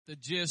the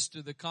gist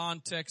of the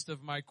context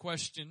of my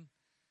question,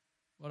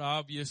 but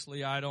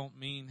obviously I don't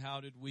mean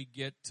how did we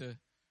get to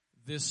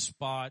this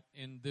spot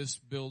in this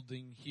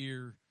building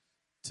here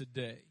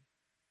today.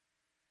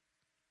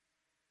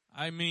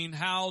 I mean,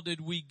 how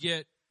did we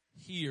get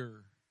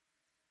here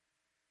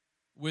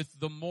with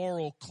the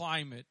moral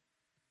climate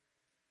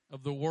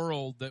of the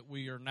world that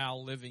we are now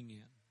living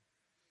in?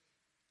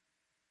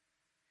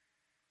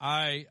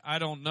 I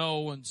don't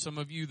know, and some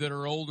of you that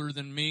are older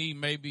than me,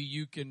 maybe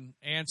you can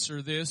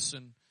answer this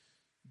and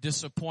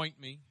disappoint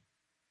me.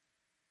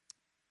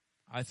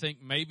 I think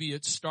maybe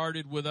it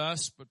started with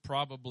us, but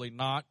probably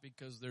not,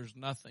 because there's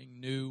nothing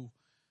new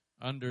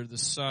under the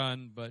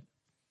sun. But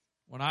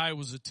when I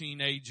was a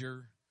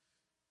teenager,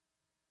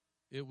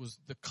 it was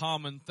the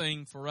common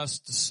thing for us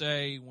to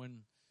say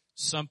when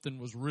something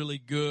was really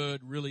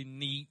good, really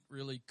neat,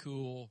 really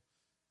cool,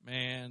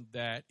 man,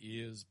 that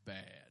is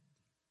bad.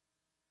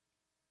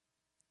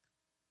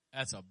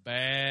 That's a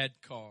bad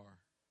car.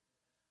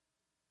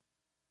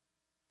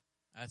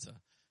 That's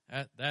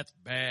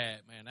bad,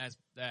 man. That's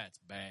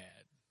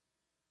bad.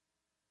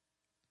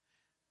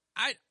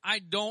 I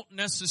don't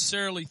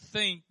necessarily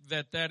think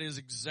that is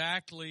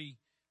exactly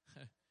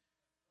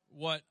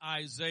what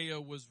Isaiah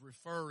was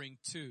referring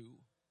to.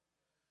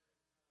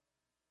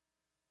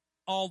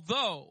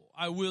 Although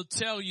I will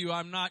tell you,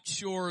 I'm not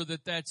sure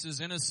that that's as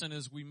innocent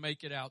as we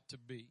make it out to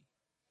be.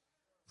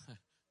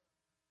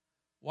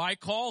 Why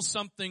call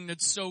something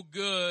that's so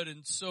good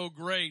and so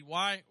great?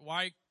 Why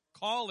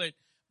call it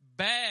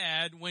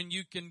bad when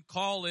you can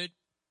call it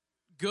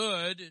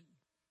good,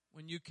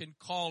 when you can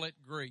call it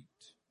great?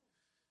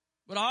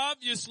 But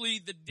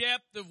obviously the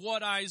depth of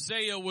what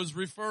Isaiah was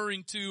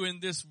referring to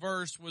in this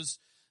verse was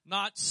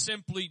not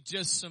simply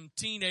just some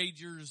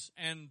teenagers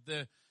and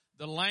the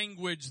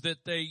language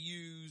that they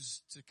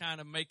use to kind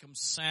of make them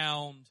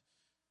sound,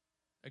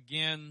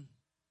 again,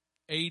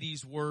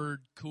 80s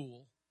word,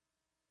 cool.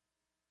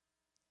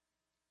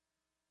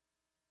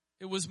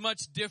 It was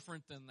much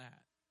different than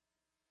that.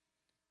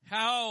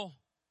 How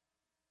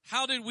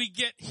did we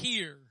get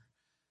here?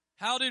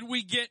 How did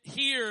we get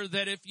here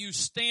that if you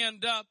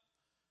stand up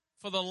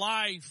for the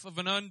life of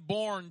an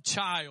unborn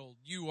child,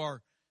 you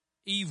are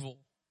evil?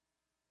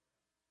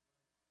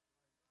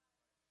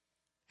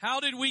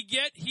 How did we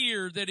get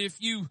here that if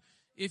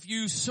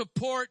you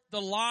support the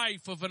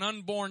life of an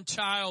unborn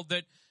child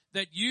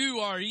that you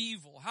are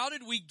evil? How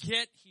did we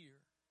get here?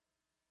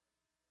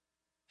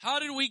 How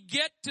did we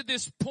get to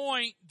this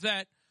point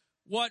that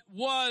what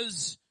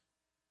was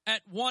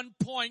at one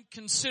point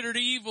considered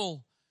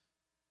evil,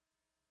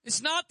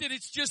 it's not that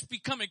it's just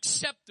become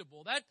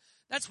acceptable.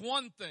 That's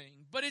one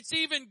thing. But it's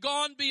even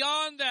gone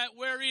beyond that,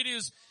 where it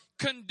is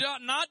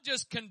not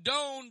just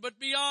condoned, but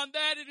beyond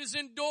that it is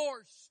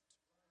endorsed.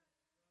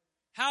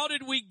 How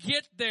did we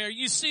get there?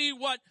 You see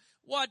what,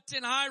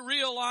 and I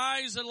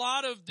realize a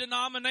lot of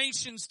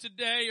denominations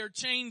today are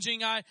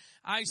changing.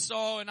 I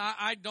saw, and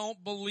I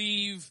don't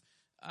believe,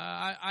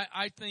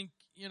 I think,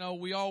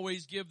 we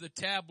always give the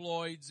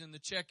tabloids in the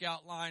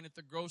checkout line at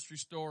the grocery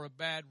store a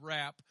bad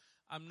rap.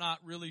 I'm not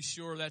really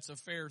sure that's a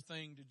fair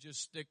thing to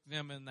just stick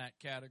them in that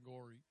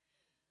category.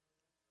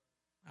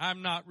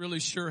 I'm not really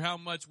sure how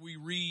much we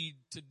read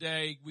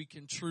today we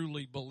can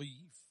truly believe.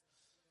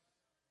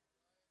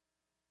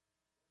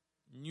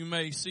 You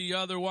may see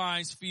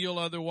otherwise, feel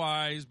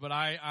otherwise, but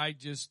I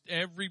just,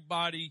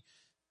 everybody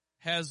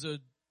has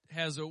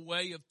a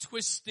way of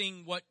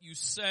twisting what you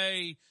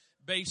say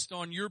based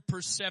on your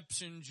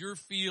perceptions, your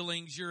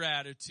feelings, your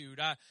attitude.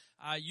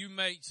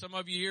 Some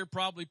of you here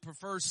probably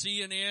prefer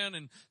CNN,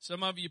 and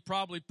some of you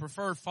probably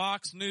prefer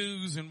Fox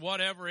News and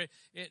whatever.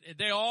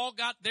 They all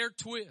got their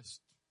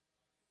twist.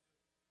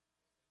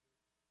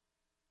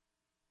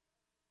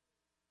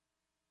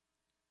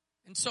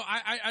 And so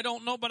I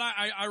don't know, but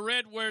I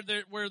read where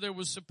there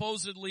was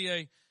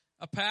supposedly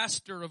a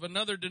pastor of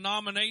another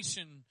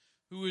denomination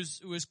who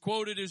is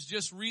quoted as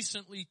just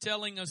recently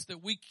telling us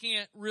that we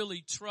can't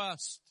really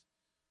trust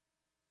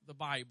the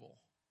Bible.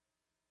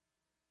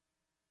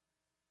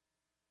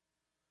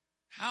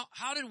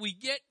 How did we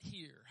get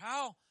here?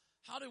 How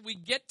did we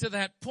get to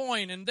that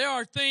point? And there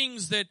are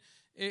things that,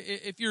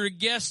 if you're a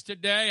guest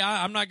today,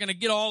 I'm not going to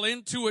get all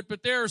into it,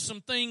 but there are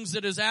some things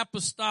that as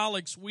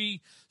apostolics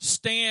we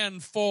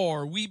stand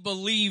for, we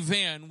believe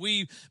in.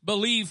 We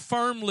believe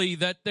firmly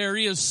that there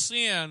is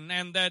sin,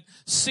 and that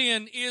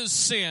sin is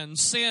sin.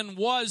 Sin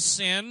was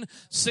sin,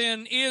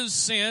 sin is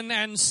sin,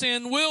 and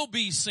sin will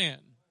be sin.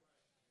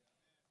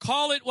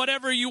 Call it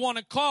whatever you want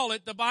to call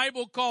it. The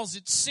Bible calls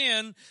it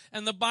sin,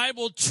 and the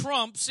Bible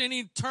trumps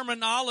any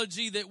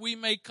terminology that we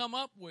may come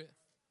up with.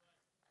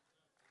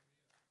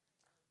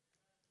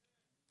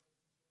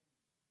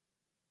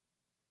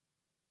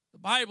 The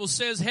Bible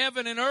says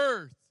heaven and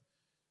earth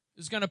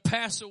is going to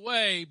pass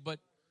away, but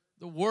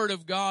the Word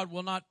of God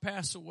will not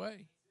pass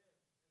away.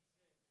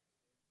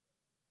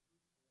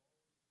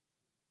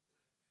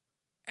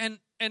 And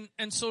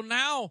so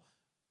now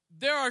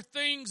there are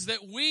things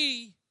that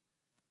we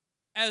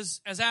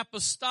as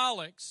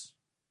apostolics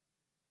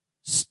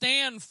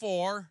stand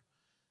for,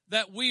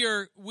 that we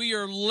are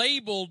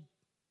labeled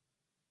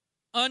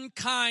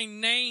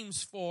unkind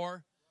names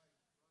for,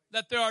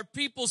 that there are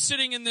people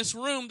sitting in this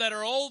room that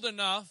are old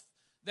enough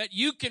that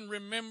you can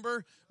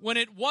remember when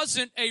it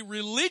wasn't a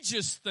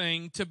religious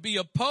thing to be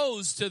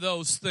opposed to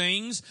those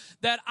things,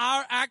 that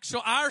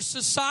our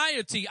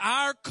society,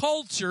 our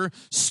culture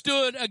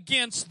stood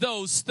against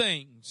those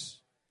things.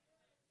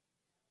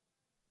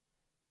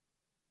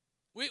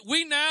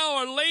 We now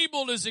are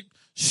labeled as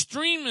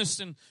extremists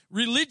and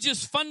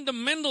religious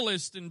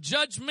fundamentalists and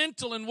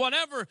judgmental and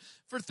whatever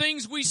for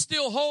things we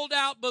still hold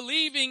out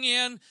believing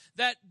in,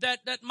 that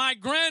my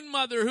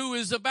grandmother, who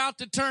is about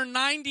to turn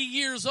 90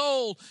 years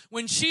old,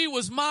 when she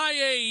was my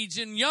age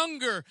and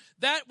younger,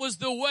 that was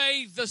the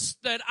way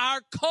that our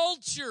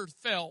culture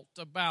felt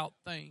about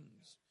things.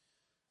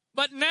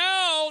 But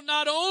now,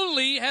 not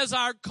only has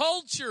our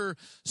culture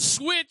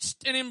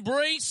switched and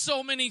embraced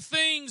so many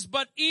things,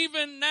 but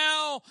even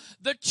now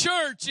the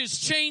church is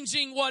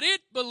changing what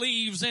it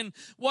believes and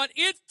what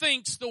it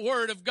thinks the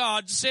Word of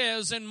God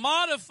says and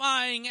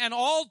modifying and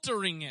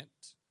altering it.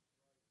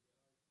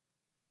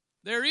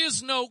 There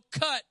is no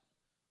cut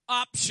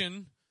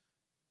option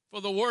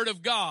for the Word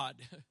of God.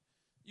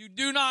 You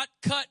do not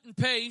cut and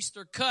paste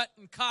or cut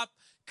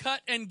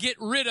and get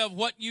rid of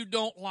what you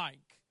don't like.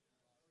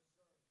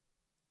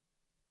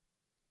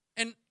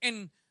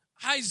 And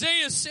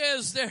Isaiah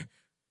says there,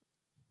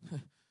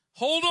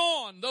 hold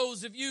on,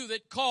 those of you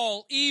that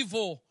call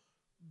evil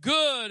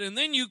good, and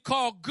then you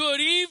call good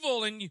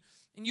evil, and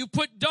you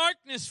put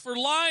darkness for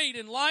light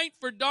and light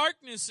for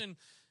darkness, and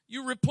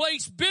you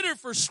replace bitter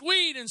for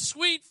sweet and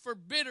sweet for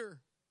bitter.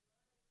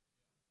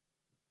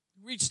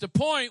 Reached a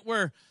point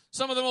where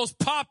some of the most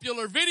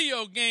popular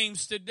video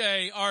games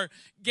today are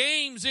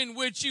games in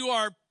which you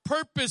are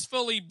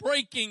purposefully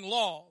breaking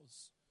laws.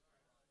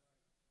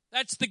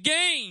 That's the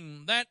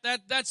game.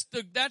 That's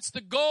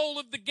the goal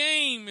of the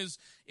game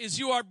is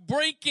you are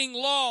breaking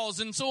laws.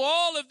 And so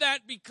all of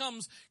that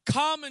becomes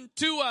common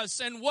to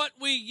us. And what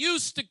we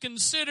used to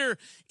consider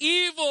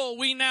evil,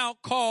 we now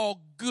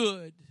call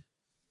good.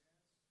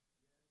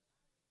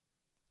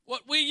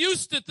 What we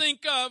used to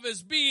think of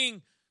as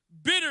being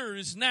bitter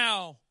is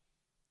now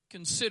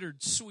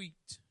considered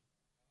sweet.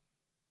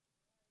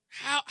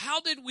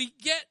 How did we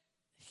get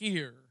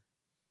here?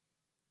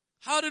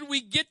 How did we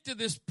get to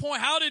this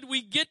point? How did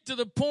we get to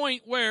the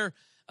point where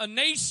a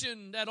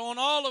nation that on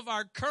all of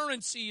our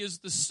currency is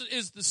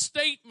the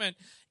statement,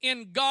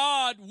 in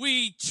God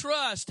we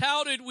trust?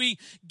 How did we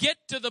get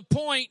to the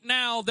point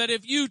now that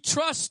if you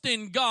trust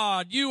in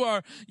God, you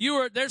are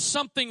there's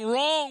something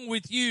wrong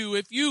with you?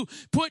 If you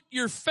put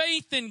your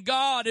faith in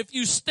God, if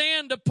you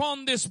stand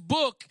upon this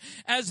book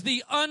as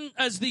the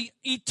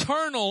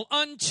eternal,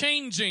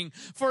 unchanging,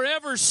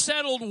 forever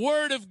settled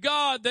Word of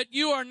God, that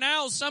you are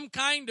now some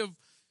kind of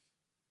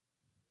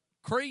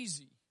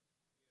crazy.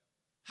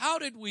 How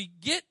did we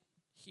get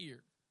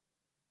here?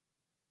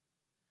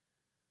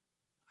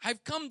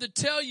 I've come to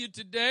tell you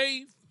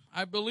today,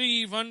 I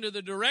believe under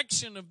the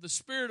direction of the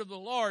Spirit of the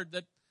Lord,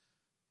 that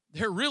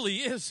there really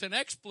is an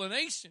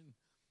explanation.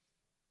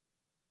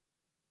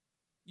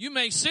 You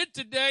may sit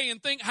today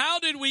and think, how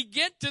did we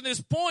get to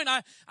this point?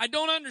 I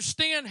don't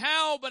understand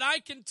how, but I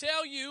can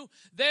tell you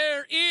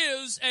there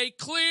is a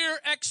clear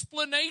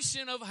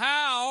explanation of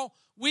how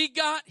we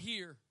got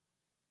here.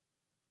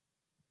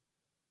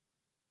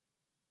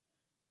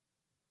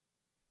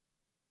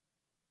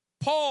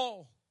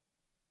 Paul,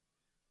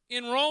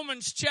 in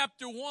Romans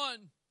chapter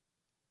 1,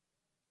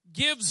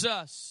 gives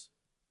us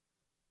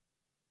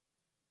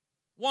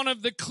one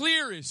of the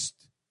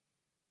clearest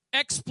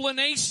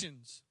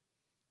explanations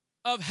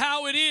of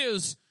how it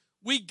is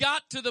we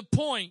got to the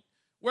point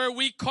where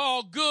we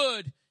call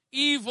good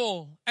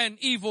evil and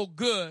evil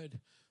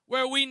good,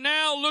 where we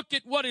now look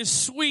at what is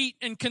sweet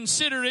and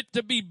consider it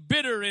to be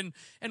bitter, and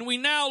we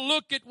now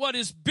look at what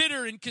is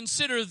bitter and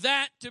consider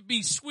that to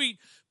be sweet.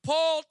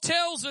 Paul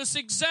tells us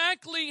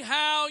exactly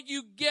how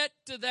you get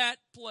to that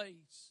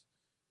place.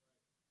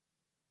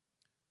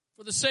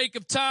 For the sake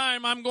of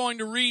time, I'm going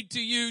to read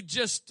to you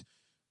just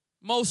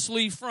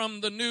mostly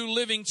from the New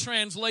Living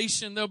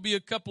Translation. There'll be a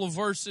couple of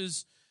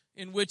verses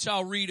in which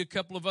I'll read a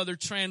couple of other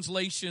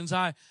translations.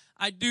 I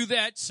do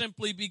that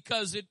simply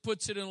because it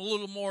puts it in a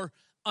little more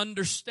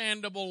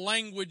understandable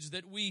language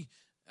that we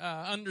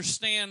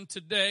understand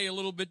today a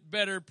little bit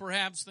better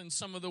perhaps than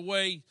some of the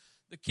way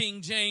the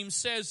King James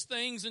says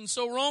things. And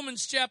so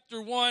Romans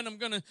chapter 1, I'm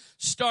going to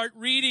start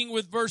reading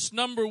with verse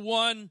number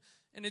 1.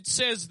 And it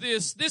says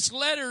this: this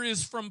letter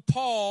is from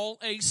Paul,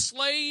 a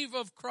slave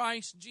of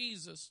Christ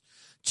Jesus,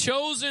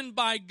 chosen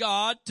by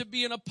God to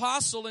be an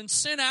apostle and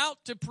sent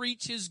out to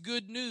preach his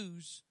good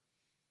news.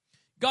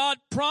 God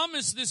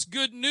promised this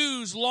good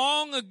news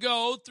long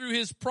ago through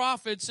his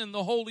prophets in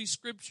the Holy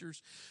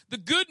Scriptures. The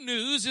good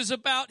news is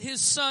about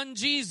his son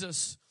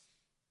Jesus.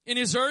 In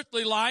his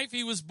earthly life,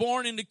 he was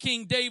born into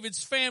King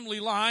David's family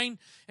line,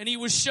 and he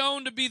was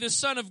shown to be the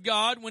Son of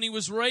God when he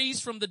was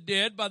raised from the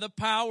dead by the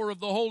power of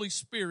the Holy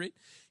Spirit.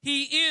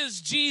 He is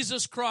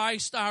Jesus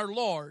Christ our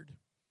Lord.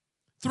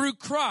 Through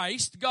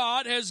Christ,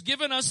 God has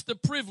given us the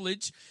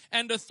privilege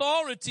and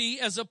authority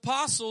as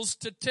apostles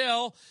to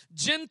tell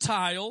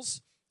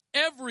Gentiles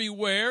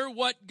everywhere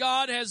what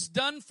God has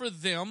done for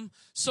them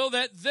so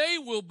that they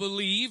will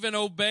believe and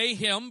obey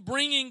Him,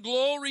 bringing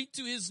glory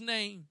to His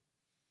name.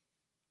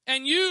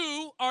 And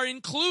you are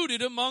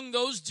included among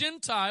those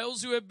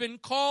Gentiles who have been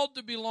called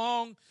to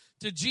belong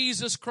to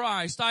Jesus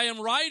Christ. I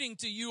am writing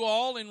to you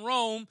all in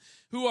Rome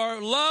who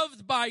are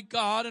loved by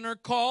God and are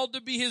called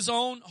to be His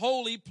own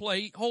holy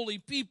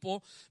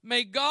people.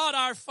 May God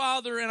our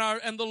Father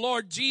and the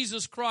Lord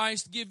Jesus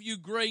Christ give you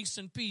grace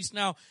and peace.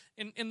 Now,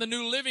 in the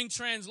New Living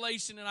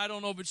Translation, and I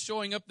don't know if it's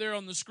showing up there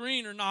on the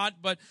screen or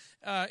not, but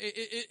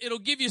it'll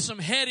give you some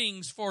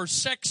headings for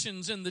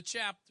sections in the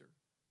chapter.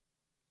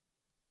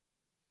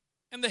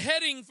 And the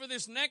heading for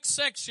this next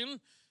section,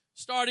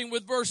 starting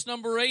with verse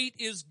number 8,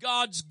 is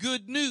God's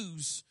good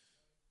news.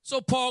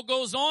 So Paul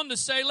goes on to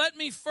say, let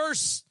me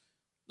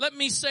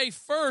say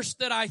first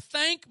that I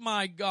thank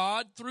my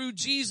God through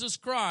Jesus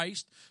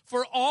Christ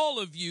for all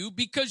of you,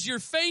 because your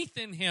faith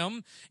in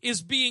Him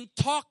is being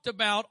talked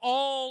about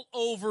all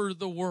over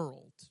the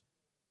world.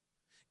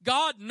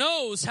 God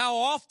knows how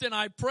often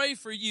I pray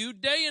for you.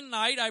 Day and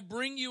night I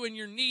bring you in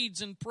your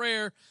needs in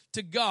prayer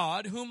to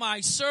God, whom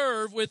I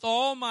serve with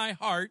all my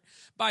heart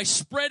by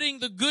spreading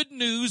the good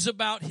news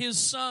about His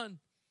Son.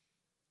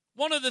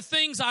 One of the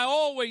things I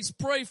always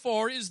pray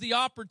for is the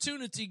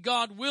opportunity,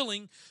 God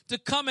willing, to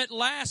come at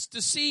last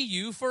to see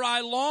you, for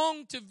I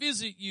long to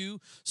visit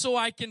you so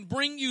I can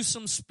bring you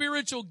some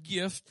spiritual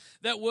gift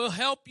that will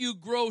help you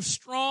grow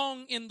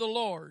strong in the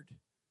Lord.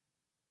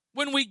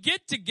 When we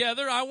get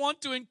together, I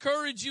want to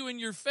encourage you in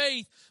your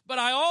faith, but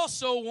I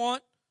also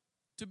want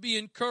to be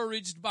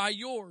encouraged by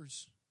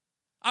yours.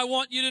 I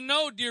want you to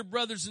know, dear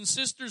brothers and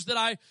sisters, that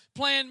I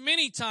planned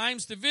many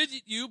times to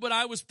visit you, but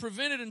I was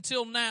prevented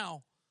until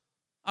now.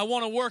 I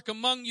want to work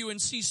among you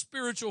and see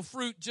spiritual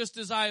fruit just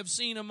as I have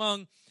seen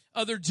among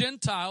other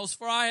Gentiles,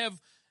 for I have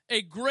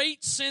a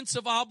great sense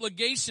of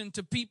obligation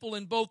to people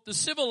in both the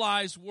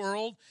civilized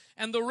world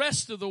and the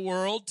rest of the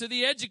world, to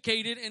the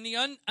educated and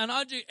the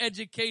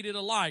uneducated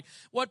alike.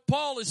 What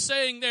Paul is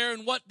saying there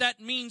and what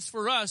that means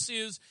for us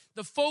is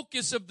the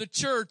focus of the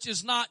church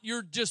is not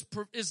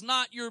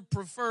your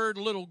preferred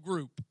little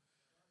group.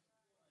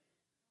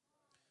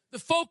 The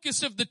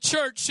focus of the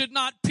church should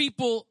not be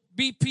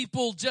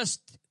people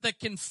just that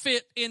can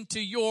fit into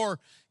your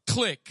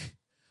clique.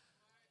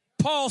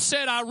 Paul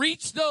said, I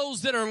reach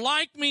those that are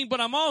like me, but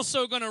I'm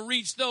also going to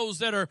reach those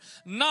that are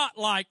not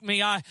like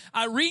me. I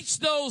reach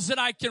those that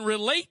I can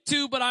relate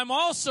to, but I'm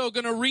also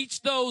going to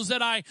reach those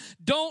that I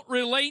don't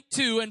relate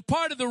to. And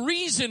part of the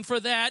reason for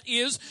that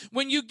is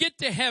when you get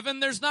to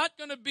heaven, there's not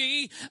going to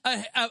be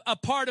a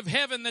part of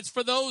heaven that's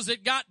for those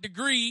that got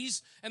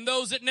degrees and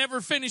those that never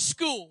finished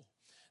school.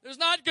 There's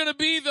not going to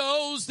be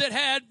those that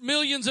had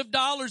millions of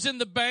dollars in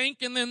the bank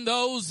and then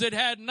those that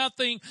had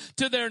nothing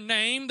to their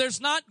name.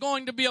 There's not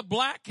going to be a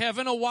black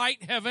heaven, a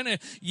white heaven, a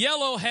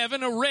yellow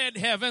heaven, a red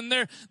heaven.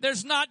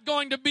 There's not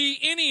going to be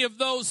any of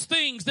those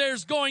things.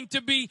 There's going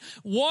to be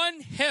one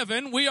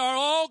heaven. We are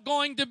all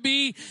going to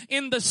be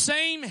in the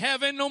same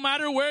heaven, no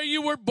matter where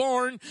you were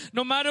born,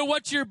 no matter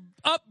what your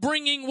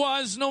upbringing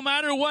was, no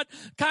matter what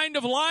kind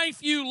of life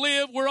you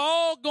live, we're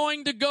all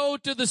going to go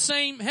to the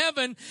same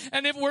heaven.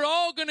 And if we're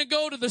all going to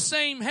go to the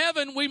same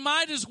heaven, we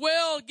might as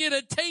well get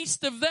a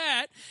taste of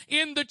that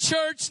in the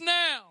church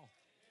now.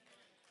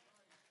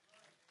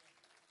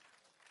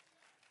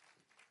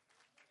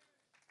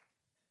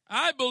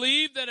 I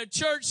believe that a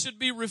church should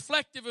be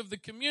reflective of the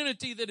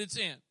community that it's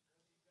in.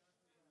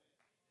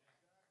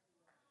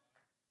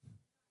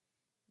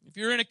 If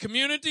you're in a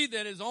community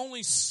that is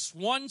only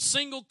one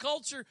single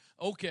culture,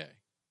 okay.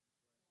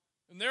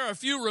 And there are a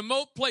few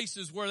remote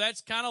places where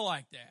that's kind of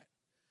like that.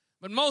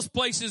 But most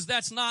places,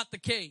 that's not the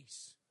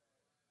case.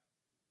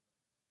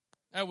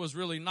 That was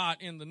really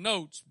not in the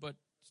notes, but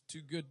it's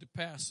too good to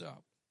pass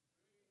up.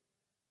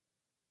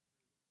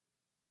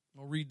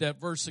 I'll read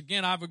that verse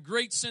again. I have a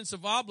great sense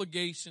of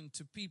obligation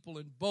to people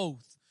in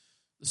both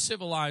the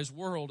civilized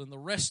world and the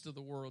rest of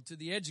the world, to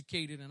the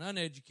educated and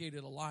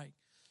uneducated alike.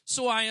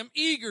 So I am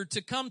eager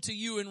to come to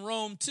you in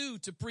Rome too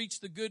to preach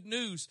the good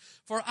news,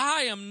 for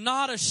I am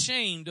not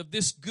ashamed of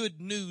this good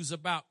news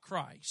about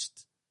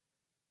Christ.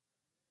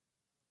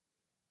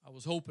 I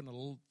was hoping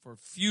for a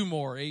few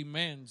more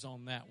amens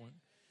on that one.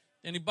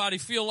 Anybody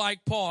feel like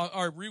Paul?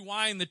 Or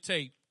rewind the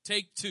tape.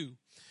 Take 2.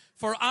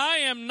 For I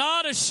am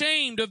not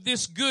ashamed of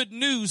this good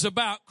news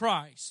about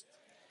Christ.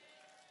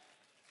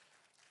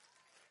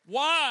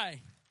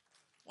 Why?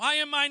 Why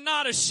am I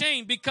not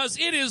ashamed? Because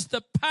it is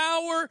the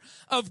power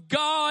of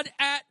God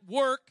at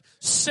work,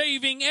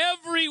 saving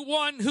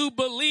everyone who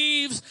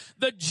believes,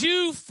 the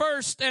Jew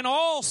first and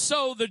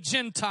also the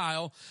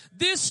Gentile.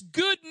 This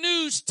good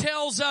news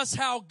tells us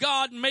how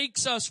God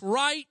makes us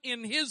right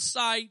in His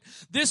sight.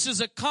 This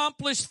is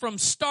accomplished from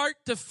start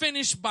to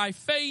finish by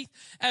faith.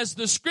 As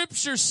the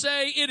scriptures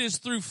say, it is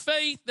through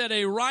faith that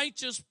a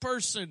righteous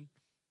person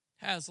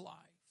has life.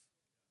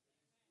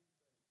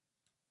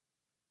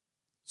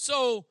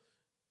 So,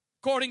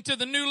 according to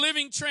the New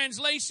Living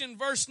Translation,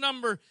 verse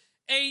number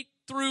 8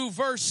 through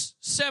verse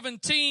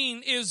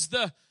 17 is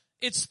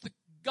it's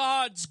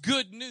God's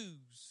good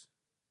news.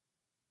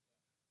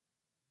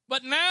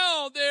 But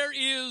now there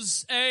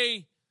is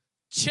a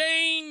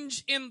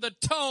change in the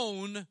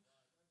tone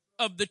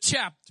of the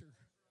chapter.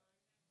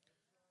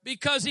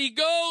 Because he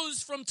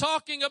goes from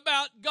talking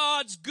about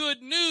God's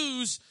good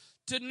news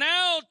to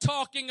now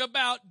talking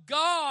about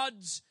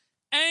God's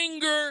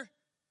anger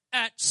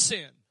at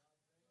sin.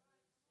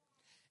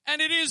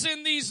 And it is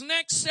in these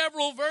next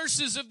several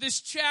verses of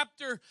this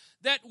chapter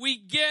that we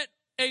get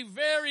a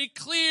very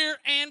clear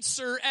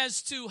answer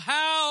as to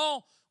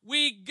how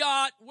we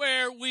got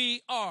where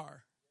we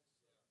are.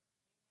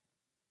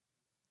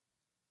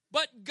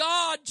 But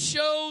God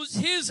shows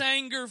his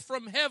anger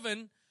from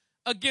heaven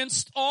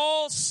against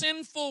all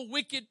sinful,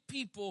 wicked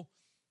people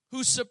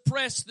who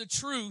suppress the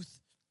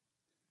truth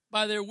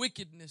by their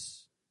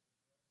wickedness.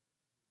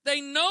 They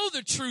know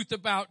the truth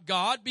about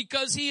God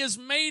because he has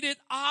made it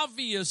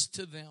obvious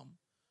to them.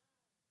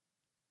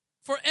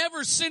 For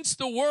ever since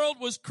the world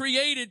was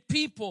created,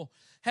 people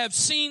have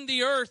seen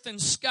the earth and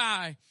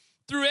sky.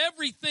 Through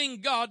everything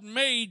God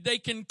made, they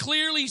can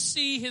clearly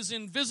see his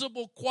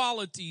invisible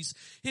qualities,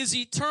 his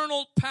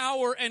eternal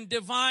power and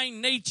divine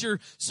nature,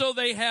 so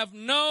they have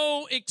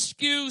no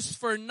excuse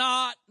for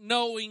not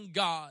knowing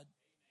God.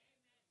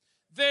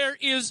 There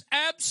is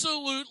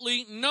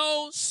absolutely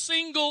no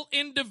single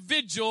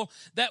individual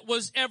that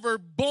was ever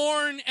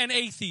born an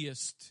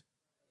atheist.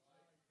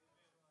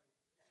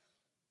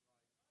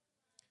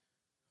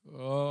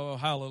 Oh,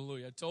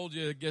 hallelujah. I told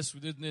you, I guess we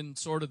didn't in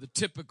sort of the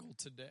typical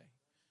today.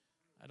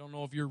 I don't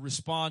know if your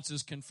response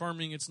is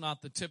confirming it's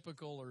not the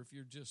typical or if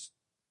you're just,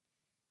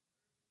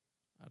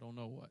 I don't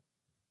know what.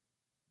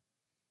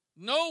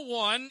 No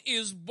one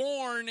is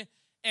born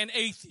an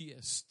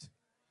atheist.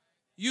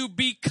 You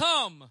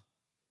become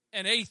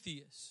an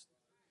atheist.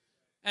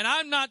 And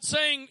I'm not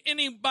saying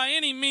by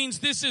any means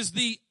this is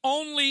the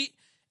only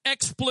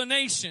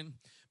explanation,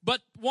 but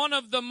one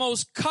of the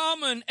most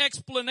common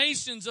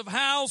explanations of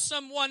how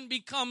someone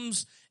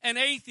becomes an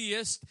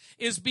atheist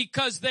is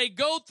because they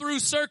go through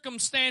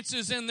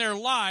circumstances in their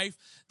life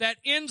that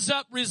ends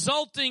up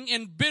resulting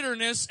in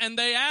bitterness, and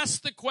they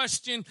ask the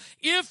question,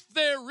 if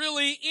there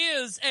really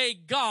is a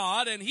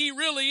God, and he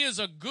really is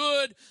a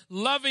good,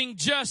 loving,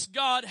 just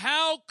God,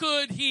 how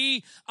could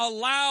he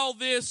allow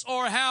this,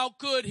 or how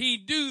could he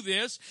do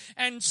this?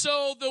 And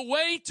so the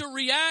way to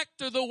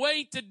react or the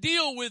way to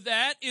deal with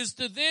that is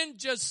to then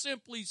just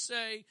simply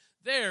say,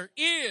 there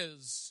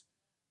is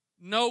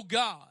no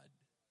God.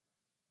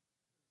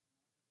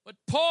 But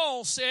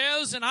Paul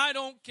says, and I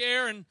don't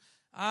care, and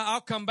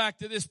I'll come back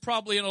to this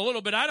probably in a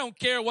little bit. I don't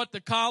care what the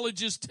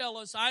colleges tell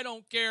us. I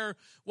don't care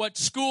what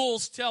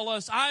schools tell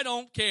us. I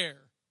don't care.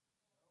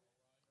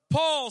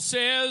 Paul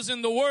says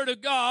in the Word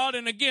of God,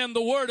 and again,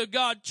 the Word of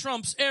God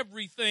trumps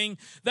everything,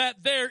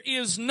 that there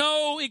is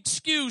no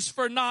excuse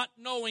for not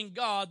knowing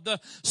God. The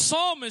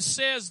psalmist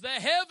says, the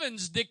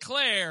heavens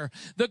declare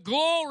the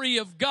glory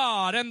of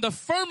God, and the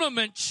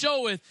firmament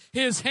showeth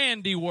his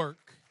handiwork.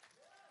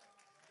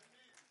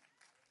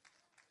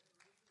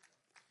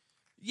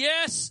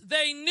 Yes,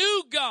 they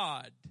knew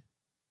God.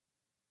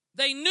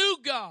 They knew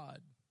God.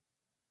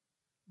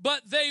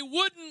 But they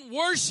wouldn't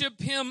worship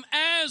him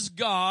as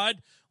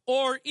God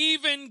or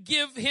even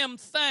give him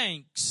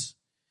thanks.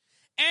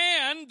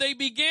 And they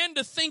began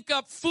to think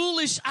up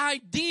foolish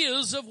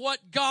ideas of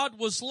what God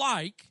was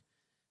like.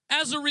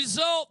 As a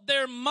result,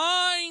 their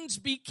minds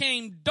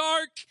became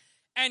dark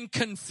and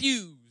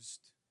confused.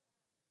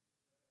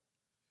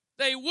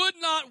 They would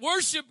not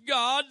worship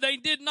God. They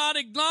did not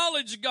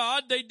acknowledge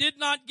God. They did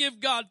not give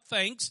God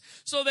thanks.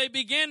 So they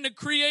began to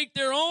create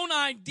their own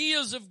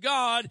ideas of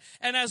God.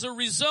 And as a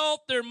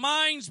result, their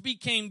minds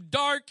became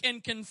dark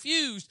and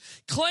confused.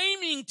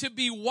 Claiming to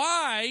be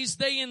wise,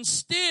 they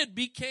instead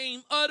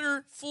became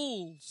utter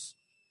fools.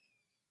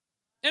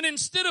 And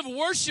instead of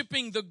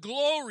worshiping the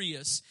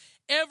glorious,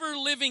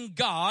 ever-living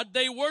God,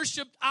 they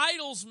worshiped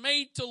idols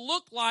made to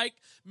look like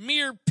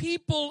mere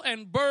people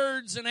and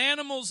birds and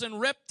animals and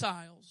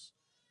reptiles.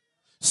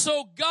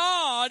 So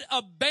God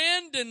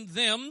abandoned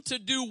them to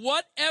do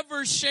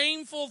whatever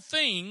shameful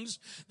things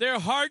their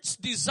hearts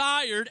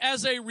desired.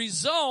 As a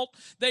result,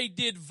 they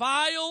did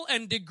vile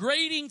and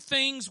degrading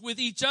things with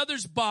each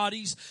other's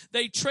bodies.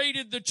 They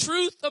traded the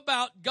truth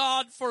about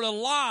God for a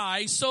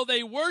lie, so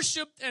they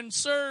worshiped and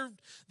served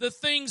the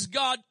things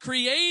God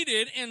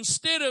created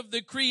instead of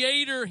the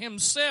Creator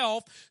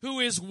himself, who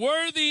is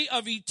worthy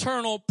of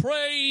eternal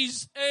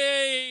praise.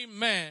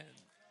 Amen.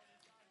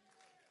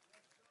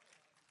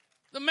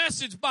 The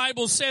Message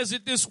Bible says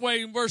it this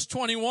way in verse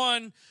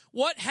 21.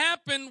 What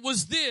happened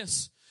was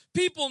this.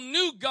 People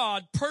knew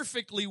God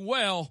perfectly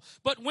well,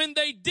 but when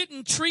they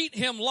didn't treat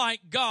him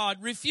like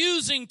God,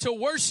 refusing to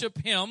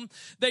worship him,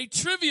 they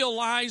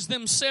trivialized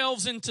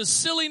themselves into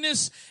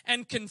silliness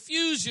and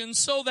confusion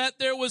so that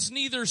there was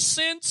neither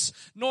sense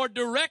nor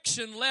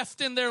direction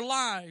left in their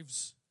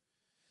lives.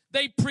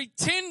 They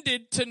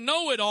pretended to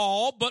know it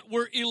all, but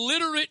were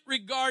illiterate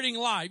regarding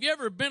life. You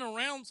ever been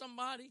around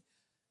somebody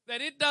that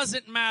it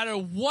doesn't matter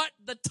what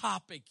the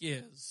topic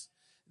is?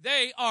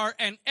 They are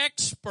an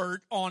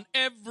expert on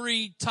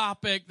every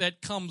topic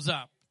that comes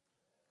up.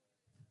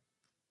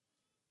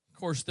 Of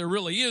course, there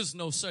really is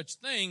no such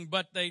thing,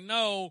 but they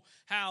know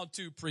how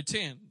to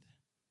pretend.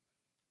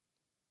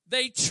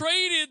 They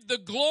traded the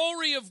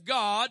glory of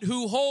God,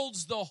 who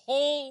holds the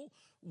whole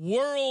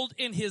world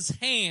in his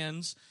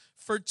hands,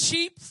 for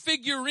cheap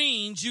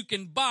figurines you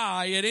can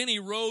buy at any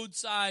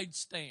roadside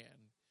stand.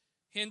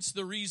 Hence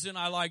the reason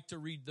I like to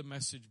read the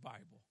Message Bible.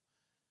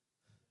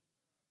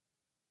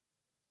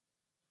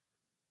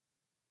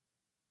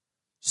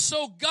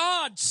 So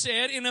God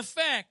said, in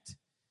effect,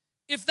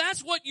 if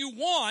that's what you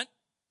want,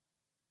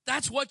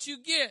 that's what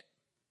you get.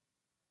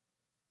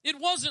 It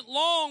wasn't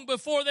long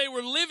before they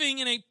were living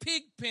in a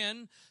pig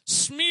pen,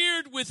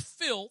 smeared with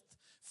filth,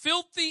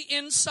 filthy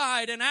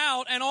inside and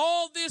out, and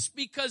all this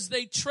because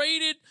they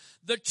traded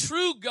the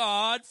true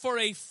God for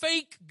a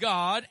fake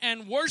God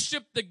and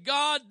worshiped the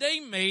God they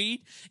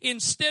made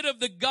instead of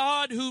the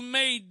God who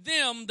made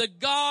them, the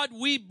God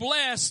we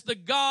bless, the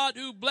God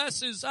who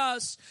blesses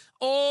us.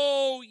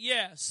 Oh,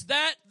 yes,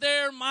 that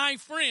there, my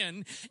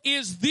friend,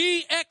 is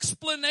the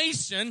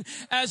explanation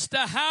as to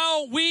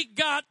how we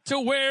got to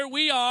where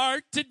we are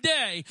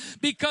today.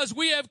 Because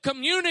we have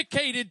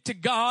communicated to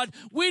God,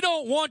 we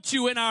don't want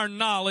you in our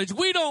knowledge.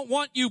 We don't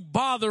want you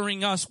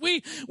bothering us.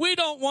 We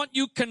don't want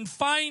you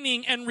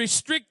confining and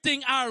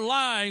restricting our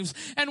lives.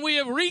 And we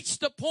have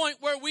reached a point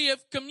where we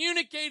have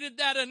communicated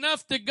that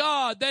enough to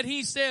God that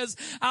he says,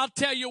 I'll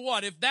tell you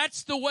what, if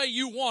that's the way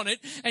you want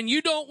it, and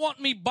you don't want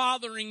me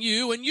bothering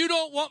you, and you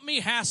don't want me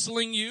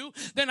hassling you,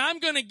 then I'm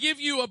going to give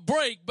you a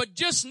break. But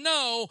just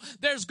know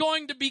there's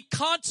going to be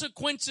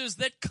consequences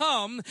that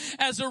come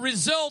as a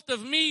result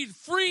of me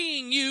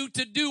freeing you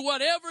to do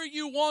whatever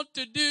you want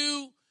to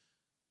do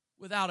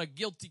without a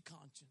guilty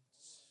conscience.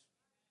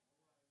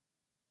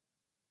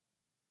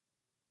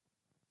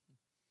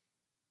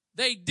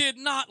 They did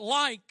not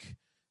like,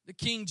 the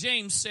King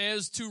James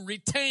says, to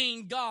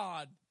retain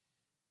God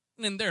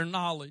in their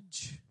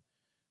knowledge.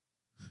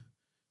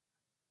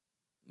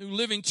 New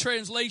Living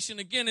Translation,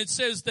 again, it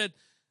says that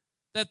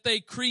they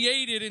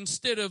created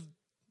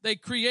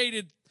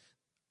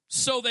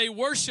so they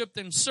worshiped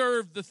and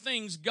served the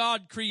things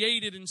God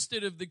created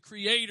instead of the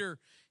Creator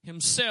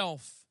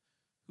himself,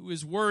 who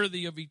is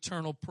worthy of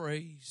eternal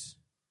praise.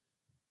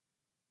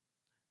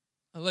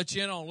 I'll let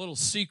you in on a little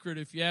secret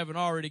if you haven't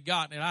already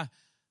gotten it. I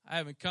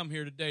haven't come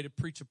here today to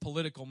preach a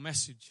political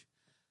message.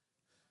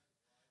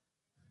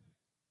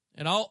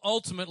 And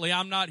ultimately,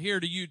 I'm not here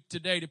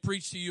today to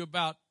preach to you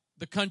about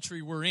the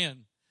country we're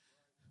in.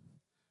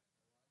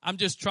 I'm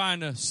just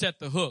trying to set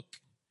the hook.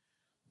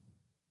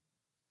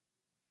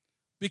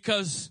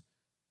 Because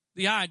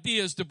the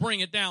idea is to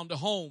bring it down to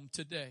home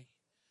today.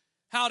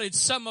 How did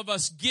some of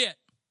us get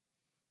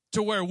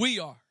to where we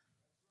are?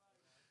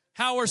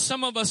 How are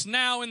some of us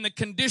now in the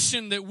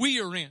condition that we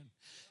are in?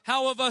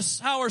 How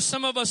are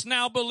some of us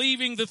now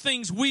believing the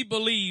things we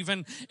believe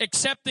and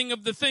accepting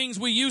of the things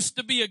we used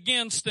to be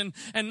against and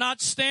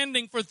not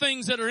standing for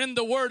things that are in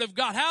the Word of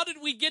God? How did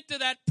we get to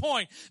that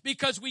point?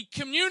 Because we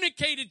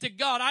communicated to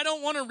God, I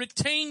don't want to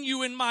retain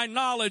you in my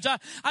knowledge.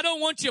 I don't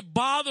want you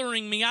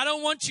bothering me. I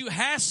don't want you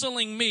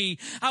hassling me.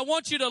 I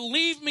want you to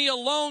leave me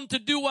alone to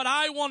do what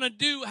I want to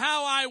do,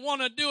 how I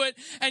want to do it.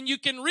 And you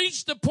can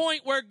reach the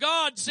point where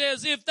God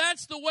says, if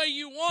that's the way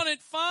you want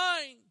it,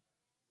 fine.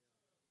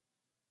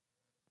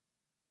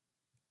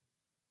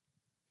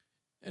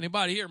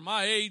 Anybody here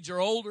my age or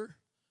older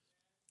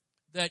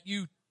that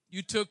you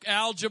took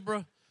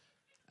algebra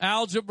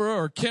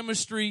or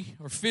chemistry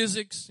or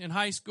physics in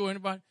high school?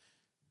 Anybody?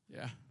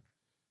 Yeah.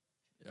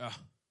 You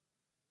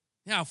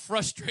know how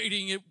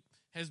frustrating it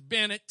has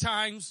been at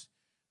times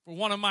for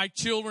one of my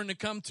children to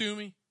come to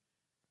me.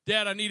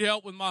 Dad, I need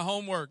help with my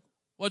homework.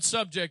 What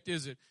subject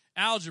is it?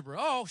 Algebra.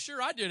 Oh,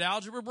 sure, I did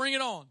algebra. Bring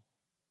it on.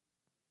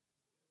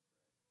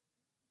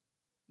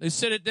 They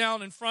sit it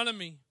down in front of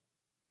me.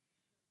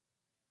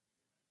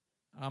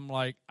 I'm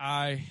like,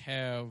 I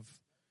have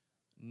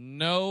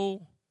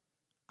no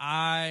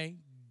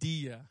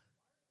idea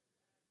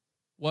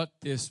what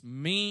this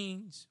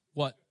means,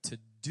 what to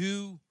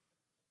do.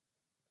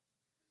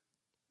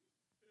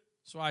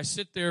 So I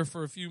sit there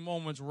for a few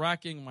moments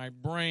racking my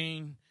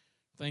brain,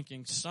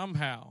 thinking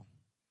somehow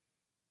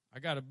I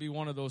got to be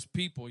one of those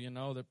people,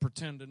 that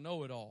pretend to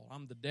know it all.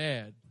 I'm the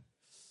dad.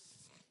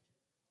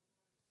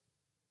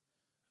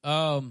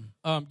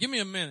 Give me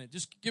a minute.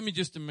 Give me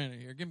just a minute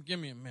here. Give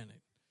me a minute.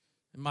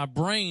 And my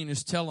brain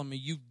is telling me,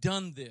 you've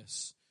done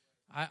this.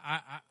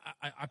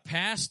 I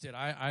passed it.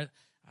 I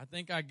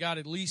think I got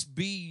at least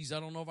B's. I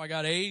don't know if I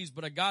got A's,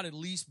 but I got at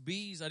least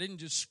B's. I didn't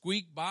just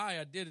squeak by.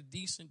 I did a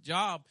decent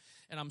job.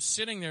 And I'm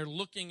sitting there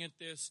looking at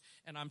this,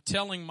 and I'm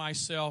telling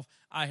myself,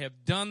 I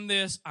have done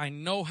this. I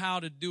know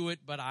how to do it,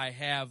 but I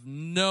have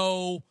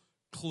no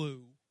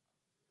clue.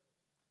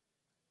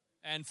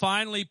 And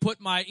finally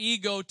put my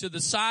ego to the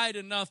side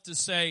enough to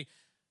say,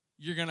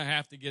 you're going to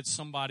have to get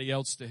somebody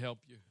else to help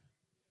you.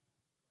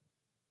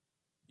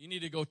 You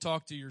need to go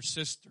talk to your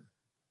sister.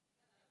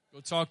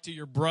 Go talk to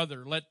your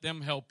brother. Let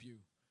them help you.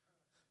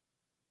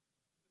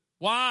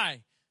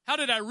 Why? How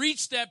did I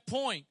reach that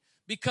point?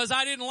 Because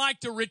I didn't like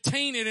to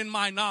retain it in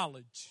my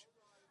knowledge.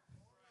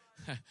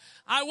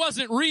 I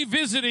wasn't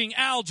revisiting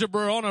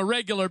algebra on a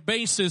regular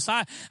basis.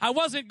 I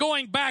wasn't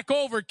going back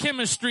over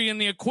chemistry and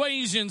the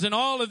equations and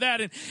all of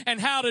that and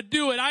how to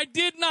do it. I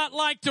did not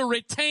like to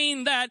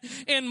retain that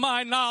in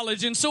my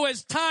knowledge. And so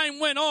as time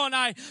went on,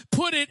 I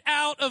put it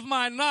out of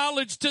my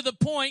knowledge to the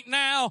point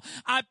now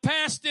I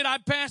passed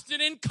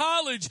it in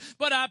college,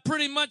 but I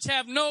pretty much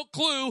have no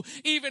clue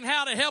even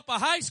how to help a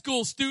high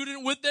school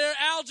student with their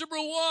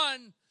Algebra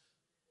 1.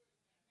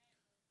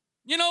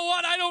 You know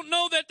what? I don't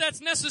know that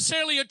that's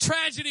necessarily a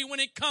tragedy when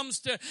it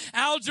comes to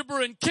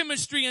algebra and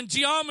chemistry and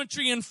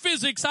geometry and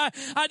physics.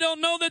 I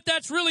don't know that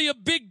that's really a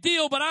big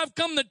deal, but I've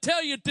come to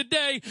tell you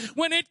today,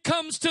 when it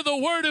comes to the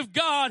Word of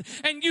God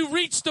and you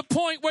reach the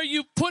point where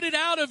you put it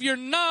out of your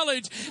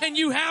knowledge and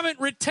you haven't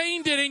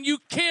retained it and you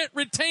can't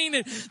retain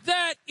it,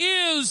 that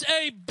is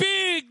a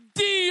big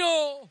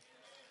deal.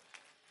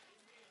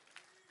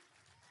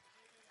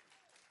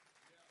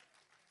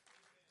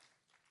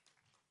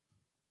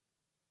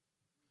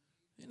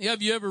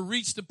 Have you ever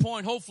reached the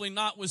point, hopefully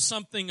not with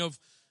something of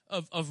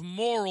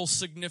moral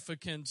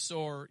significance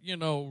or,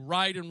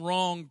 right and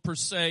wrong per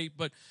se,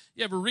 but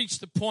you ever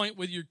reached the point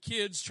with your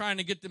kids trying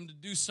to get them to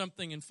do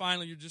something and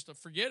finally you're just,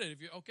 forget it.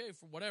 If you're okay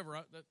for whatever,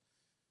 I'm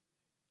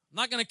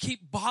not going to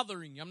keep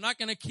bothering you. I'm not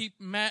going to keep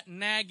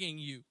nagging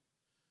you.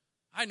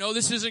 I know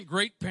this isn't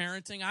great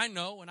parenting. I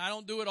know, and I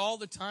don't do it all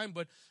the time,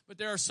 but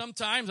there are some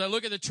times I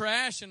look at the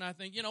trash and I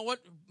think, you know what,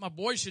 my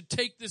boy should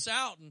take this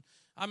out, and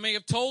I may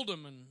have told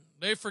them and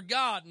they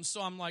forgot, and so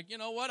I'm like, you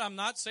know what? I'm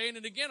not saying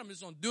it again. I'm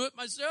just going to do it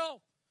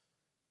myself.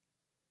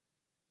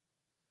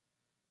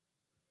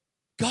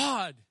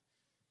 God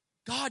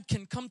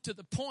can come to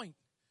the point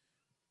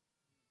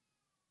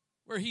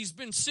where He's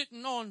been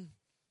sitting on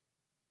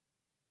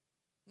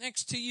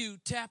next to you,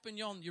 tapping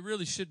you on. You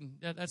really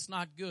shouldn't. That's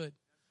not good.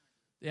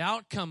 The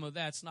outcome of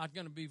that's not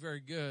going to be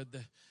very good.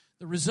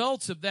 The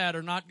results of that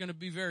are not going to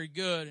be very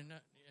good. And I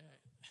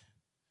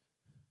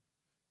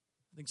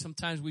think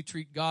sometimes we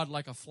treat God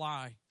like a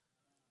fly.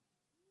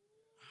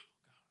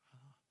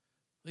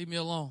 Leave me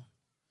alone.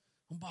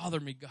 Don't bother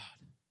me, God.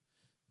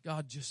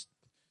 God just,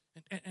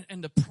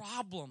 and the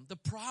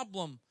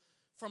problem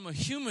from a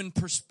human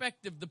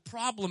perspective, the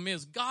problem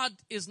is God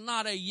is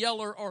not a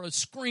yeller or a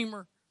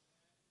screamer.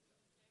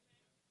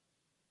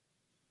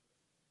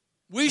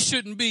 We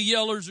shouldn't be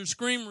yellers or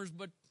screamers,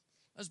 but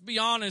let's be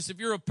honest. If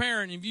you're a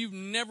parent, if you've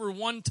never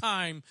one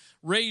time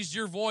raised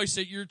your voice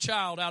at your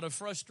child out of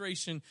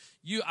frustration,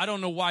 I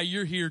don't know why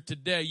you're here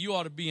today. You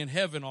ought to be in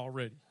heaven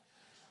already.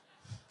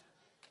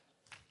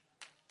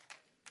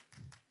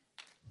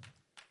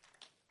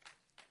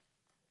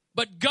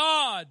 But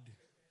God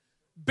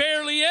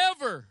barely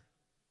ever,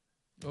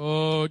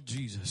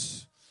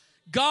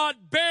 God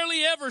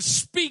barely ever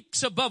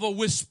speaks above a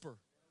whisper.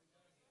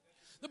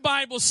 The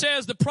Bible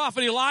says the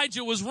prophet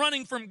Elijah was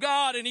running from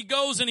God, and he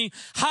goes and he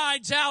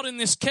hides out in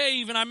this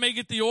cave, and I may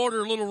get the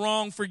order a little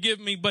wrong,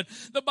 forgive me, but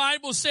the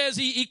Bible says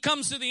he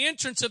comes to the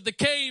entrance of the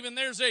cave, and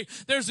there's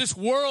this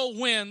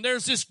whirlwind,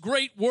 there's this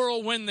great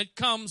whirlwind that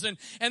comes, and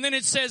then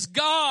it says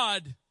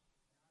God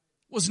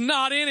was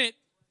not in it.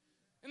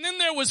 And then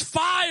there was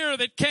fire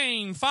that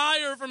came,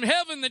 fire from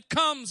heaven that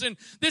comes, and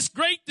this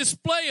great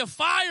display of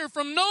fire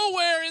from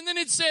nowhere. And then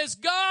it says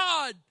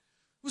God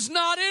was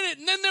not in it.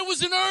 And then there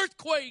was an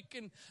earthquake,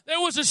 and there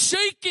was a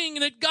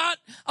shaking that got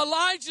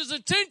Elijah's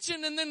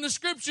attention. And then the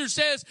scripture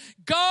says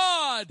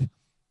God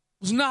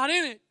was not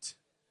in it.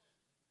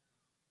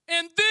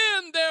 And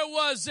then there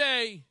was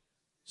a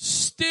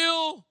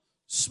still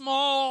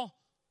small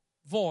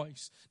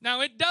voice.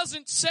 Now, it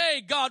doesn't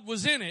say God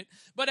was in it,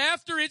 but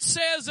after it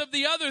says of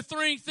the other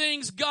three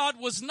things, God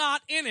was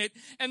not in it,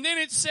 and then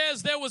it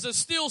says there was a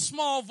still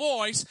small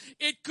voice,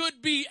 it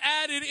could be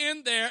added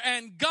in there,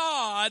 and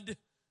God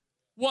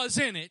was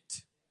in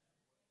it.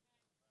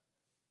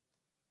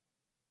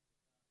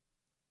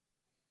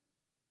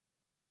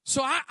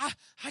 So I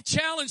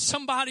challenge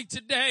somebody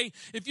today,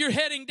 if you're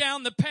heading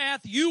down the path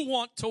you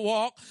want to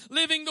walk,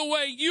 living the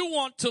way you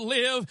want to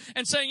live,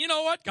 and saying, you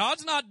know what,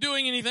 God's not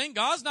doing anything,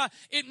 God's not,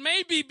 it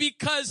may be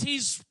because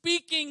He's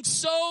speaking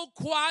so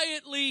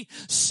quietly,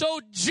 so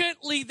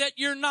gently that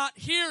you're not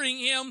hearing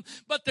Him,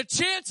 but the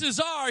chances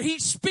are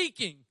He's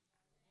speaking.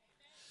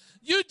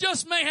 You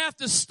just may have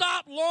to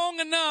stop long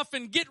enough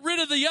and get rid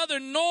of the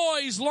other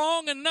noise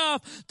long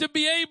enough to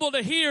be able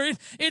to hear it.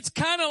 It's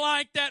kind of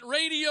like that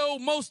radio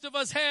most of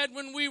us had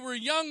when we were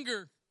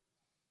younger.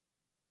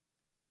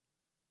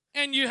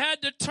 And you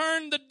had to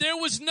there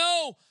was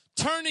no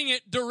turning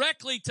it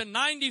directly to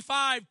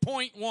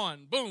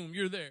 95.1. Boom,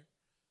 you're there.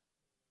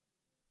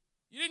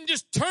 You didn't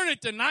just turn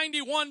it to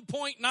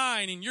 91.9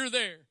 and you're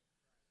there.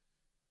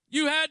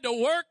 You had to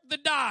work the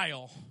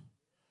dial.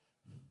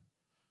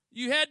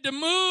 You had to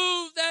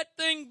move that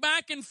thing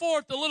back and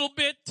forth a little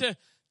bit to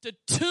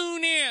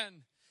tune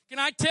in. Can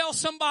I tell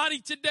somebody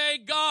today,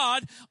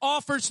 God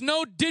offers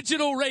no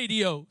digital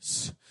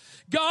radios.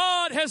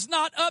 God has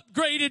not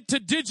upgraded to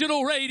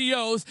digital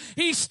radios.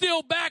 He's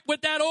still back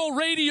with that old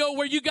radio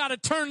where you got to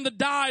turn the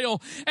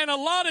dial. And a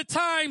lot of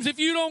times, if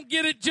you don't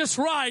get it just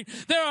right,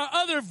 there are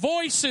other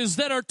voices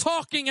that are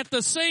talking at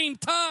the same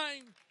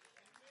time.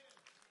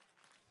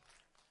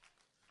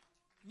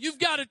 You've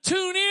got to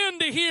tune in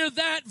to hear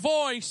that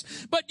voice.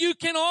 But you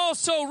can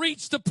also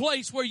reach the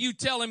place where you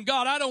tell him,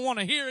 God, I don't want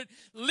to hear it.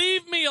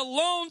 Leave me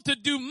alone to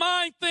do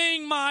my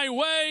thing my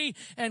way.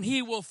 And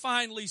he will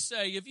finally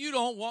say, if you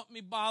don't want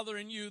me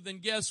bothering you, then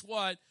guess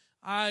what?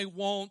 I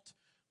won't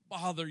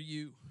bother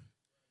you.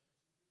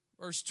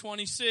 Verse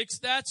 26,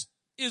 that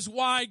is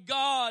why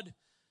God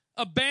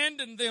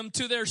abandoned them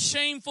to their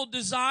shameful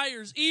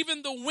desires.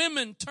 Even the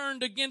women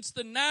turned against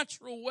the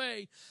natural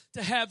way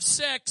to have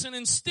sex and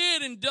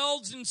instead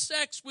indulged in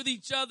sex with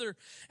each other.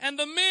 And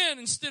the men,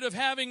 instead of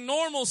having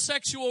normal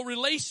sexual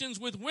relations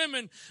with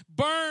women,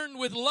 burned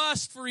with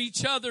lust for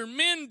each other.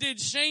 Men did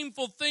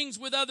shameful things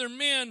with other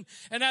men.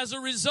 And as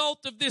a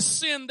result of this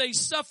sin, they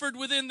suffered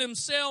within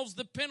themselves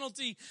the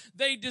penalty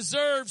they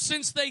deserved.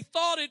 Since they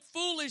thought it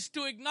foolish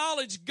to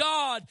acknowledge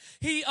God,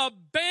 he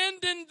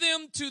abandoned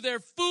them to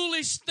their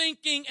foolish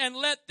thinking and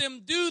let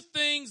them do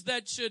things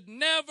that should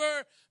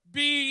never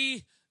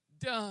be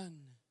done.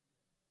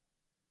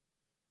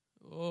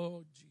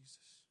 Oh, Jesus.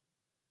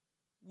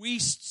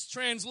 Wuest's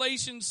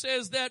translation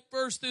says that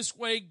verse this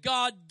way: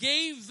 God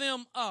gave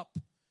them up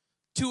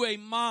to a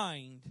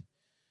mind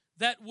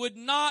that would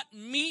not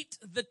meet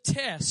the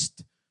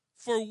test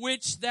for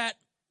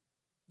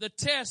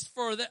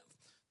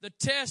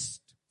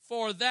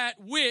that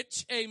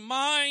which a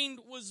mind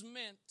was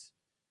meant.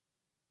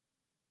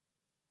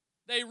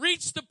 They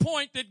reached the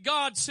point that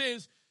God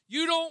says,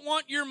 you don't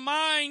want your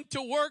mind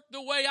to work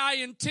the way I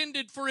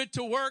intended for it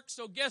to work,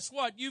 so guess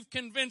what? You've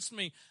convinced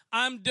me.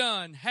 I'm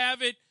done.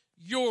 Have it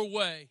your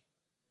way.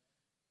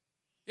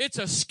 It's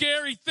a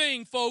scary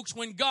thing, folks,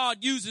 when God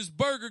uses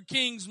Burger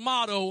King's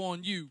motto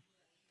on you.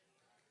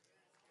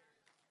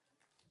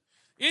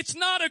 It's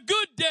not a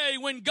good day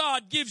when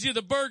God gives you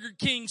the Burger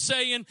King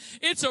saying.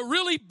 It's a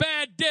really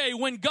bad day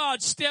when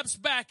God steps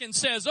back and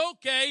says,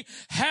 okay,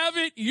 have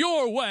it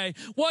your way.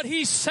 What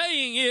he's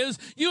saying is,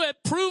 you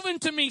have proven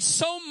to me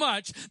so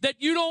much that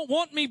you don't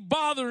want me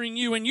bothering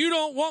you, and you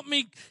don't want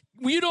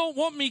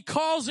me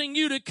causing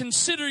you to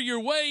consider your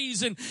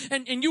ways, and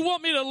you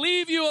want me to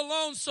leave you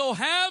alone, so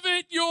have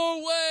it your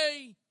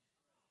way.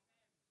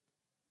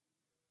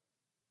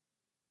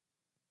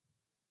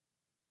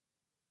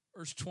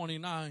 Verse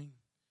 29.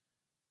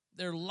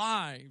 Their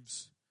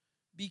lives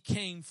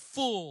became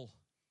full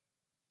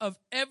of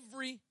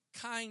every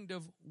kind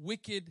of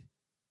wicked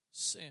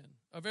sin,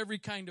 of every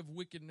kind of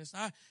wickedness.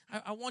 I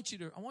want you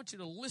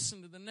to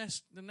listen to the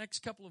next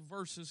couple of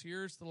verses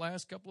here. It's the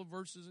last couple of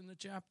verses in the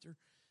chapter.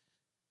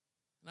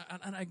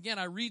 And again,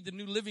 I read the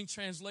New Living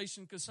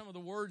Translation because some of the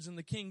words in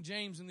the King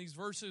James in these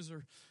verses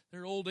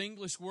they're Old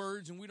English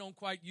words, and we don't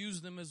quite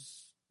use them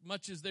as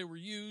much as they were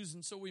used,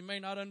 and so we may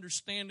not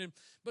understand them.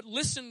 But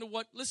listen to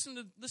what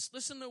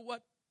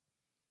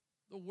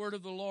the word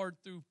of the Lord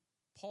through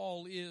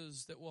Paul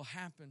is that will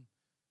happen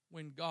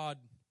when God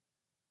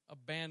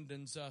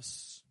abandons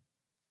us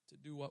to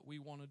do what we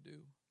want to do.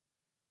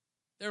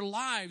 Their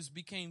lives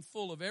became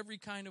full of every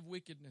kind of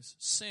wickedness,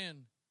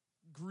 sin,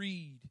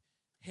 greed,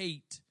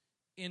 hate,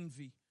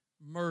 envy,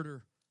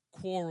 murder,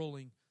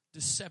 quarreling,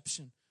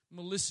 deception,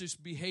 malicious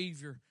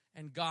behavior,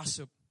 and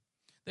gossip.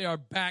 They are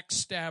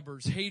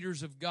backstabbers,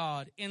 haters of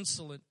God,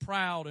 insolent,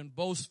 proud, and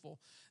boastful.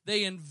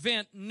 They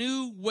invent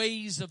new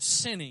ways of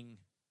sinning.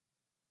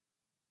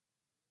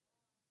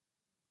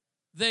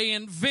 They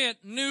invent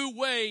new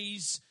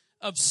ways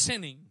of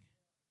sinning.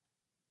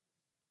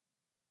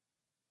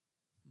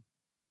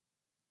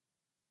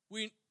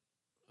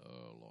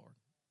 Oh Lord,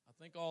 I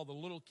think all the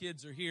little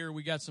kids are here.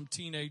 We got some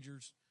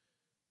teenagers,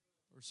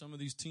 or some of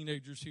these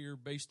teenagers here,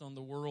 based on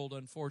the world,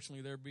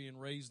 unfortunately, they're being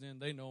raised in.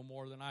 They know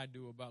more than I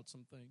do about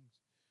some things.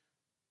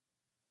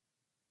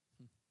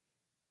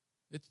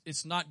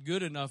 It's not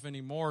good enough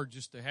anymore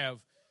just to have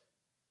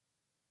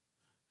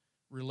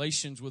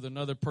relations with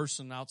another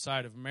person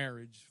outside of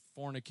marriage.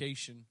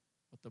 Fornication,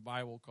 what the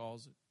Bible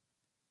calls it.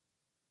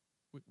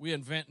 We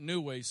invent new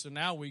ways, so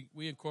now we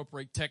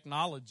incorporate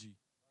technology.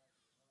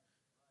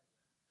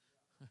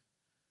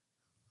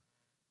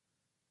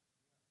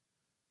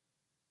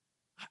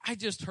 I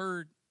just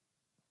heard,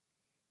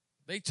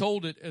 they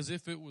told it as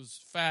if it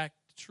was fact,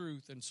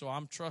 truth, and so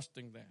I'm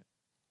trusting that.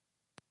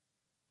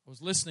 I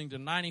was listening to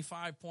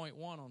 95.1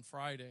 on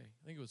Friday.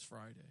 I think it was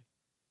Friday.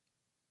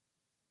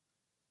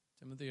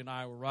 Timothy and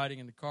I were riding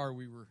in the car.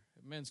 We were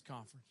at men's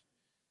conference.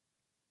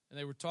 And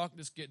they were talking,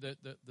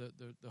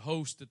 the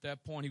host at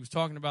that point, he was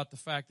talking about the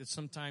fact that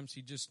sometimes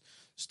he just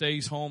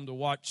stays home to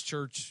watch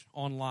church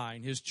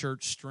online, his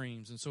church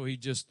streams. And so he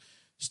just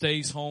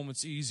stays home.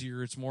 It's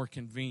easier. It's more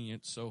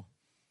convenient. So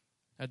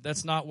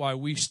that's not why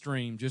we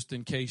stream, just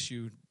in case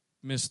you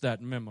missed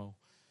that memo.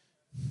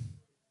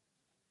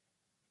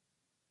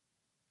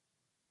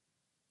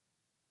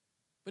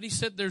 But he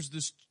said there's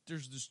this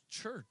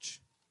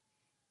church.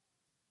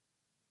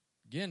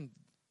 Again,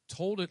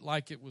 told it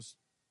like it was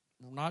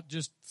not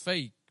just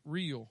fake,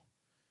 real.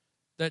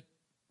 That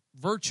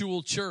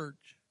virtual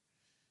church,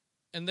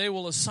 and they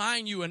will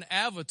assign you an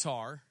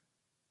avatar,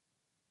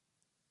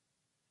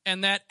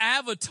 and that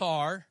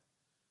avatar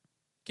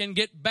can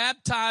get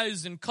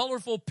baptized in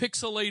colorful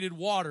pixelated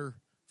water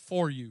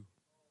for you.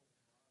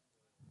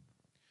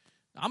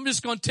 I'm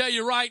just going to tell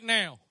you right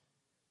now,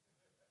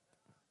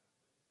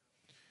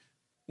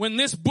 when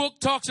this book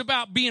talks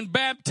about being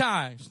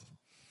baptized,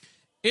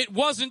 it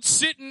wasn't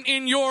sitting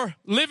in your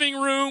living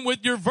room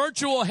with your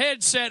virtual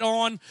headset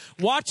on,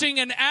 watching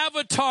an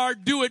avatar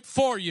do it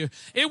for you.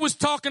 It was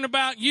talking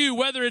about you,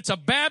 whether it's a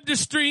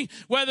baptistry,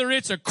 whether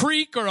it's a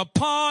creek or a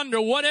pond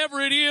or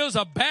whatever it is,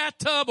 a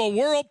bathtub, a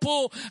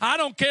whirlpool, I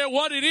don't care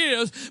what it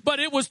is, but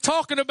it was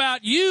talking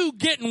about you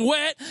getting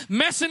wet,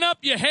 messing up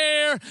your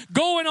hair,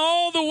 going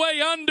all the way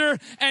under,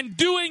 and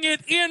doing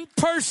it in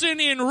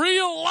person in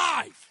real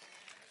life.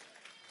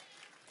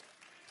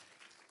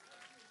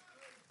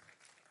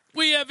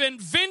 We have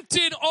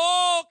invented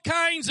all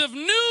kinds of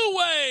new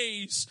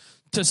ways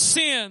to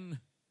sin.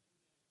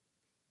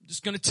 I'm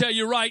just going to tell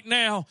you right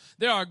now,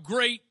 there are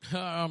great,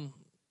 how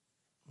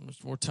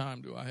much more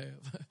time do I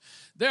have?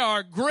 There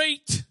are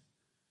great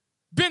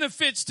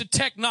benefits to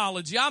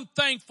technology. I'm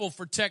thankful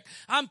for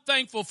I'm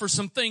thankful for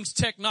some things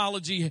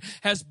technology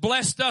has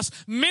blessed us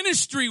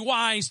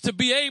ministry-wise to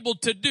be able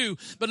to do.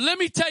 But let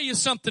me tell you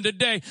something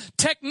today.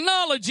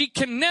 Technology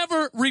can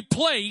never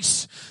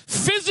replace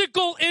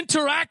physical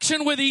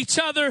interaction with each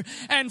other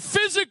and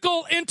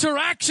physical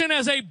interaction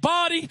as a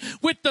body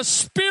with the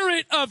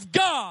Spirit of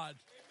God.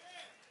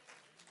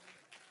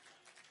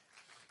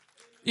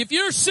 If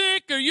you're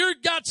sick or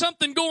you've got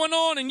something going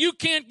on and you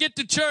can't get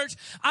to church,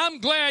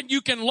 I'm glad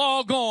you can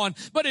log on.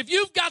 But if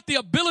you've got the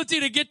ability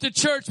to get to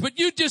church, but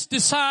you just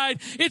decide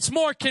it's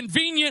more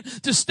convenient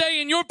to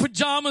stay in your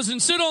pajamas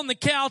and sit on the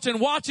couch and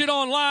watch it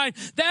online,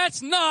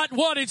 that's not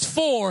what it's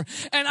for.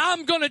 And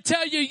I'm going to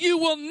tell you, you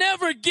will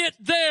never get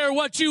there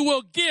what you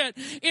will get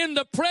in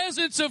the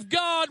presence of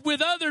God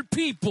with other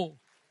people.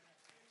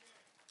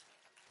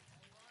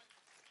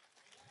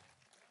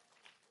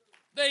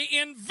 They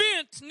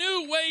invent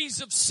new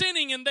ways of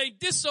sinning and they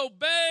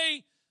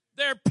disobey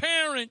their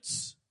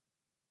parents.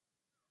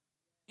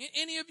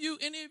 Any of you,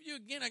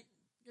 again, I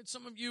get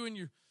some of you in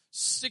your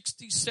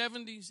 60s,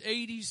 70s,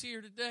 80s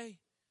here today.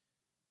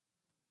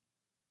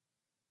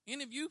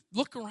 Any of you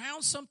look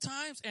around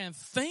sometimes and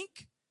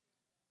think,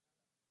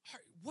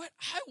 what,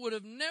 I would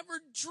have never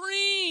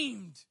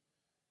dreamed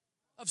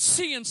of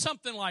seeing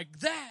something like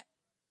that.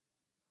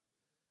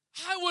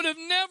 I would have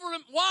never,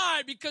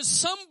 why? Because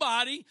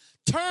somebody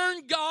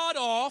turned God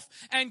off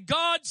and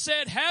God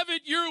said, have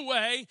it your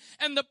way.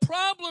 And the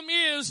problem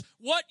is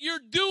what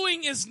you're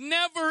doing is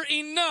never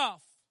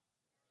enough.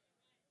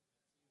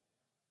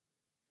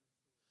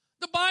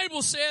 The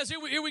Bible says,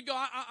 here we go.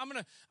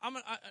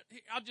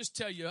 I'll just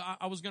tell you,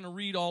 I was going to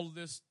read all of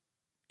this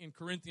in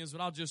Corinthians,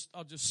 but I'll just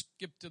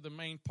skip to the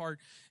main part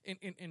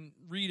and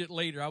read it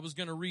later. I was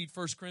going to read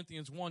 1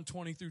 Corinthians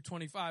 1:20 through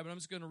 25, but I'm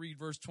just going to read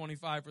verse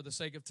 25 for the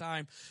sake of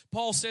time.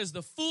 Paul says,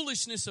 the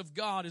foolishness of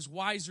God is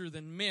wiser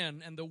than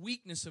men, and the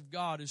weakness of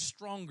God is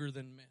stronger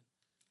than men.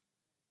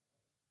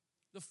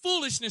 The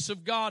foolishness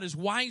of God is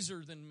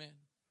wiser than men.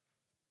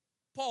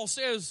 Paul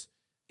says,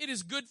 it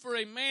is good for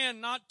a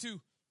man not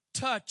to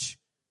touch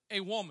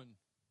a woman.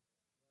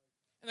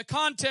 And the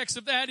context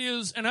of that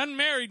is an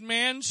unmarried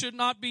man should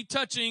not be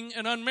touching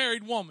an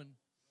unmarried woman.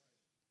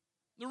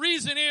 The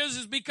reason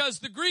is because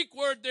the Greek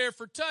word there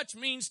for touch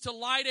means to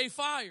light a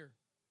fire.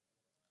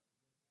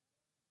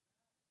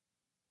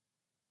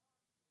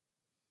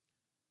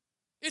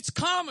 It's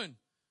common,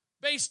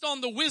 based on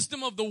the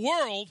wisdom of the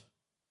world.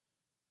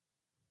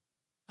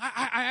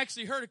 I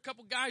actually heard a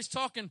couple guys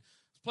talking,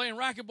 playing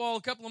racquetball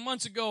a couple of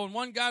months ago, and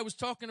one guy was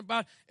talking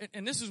about,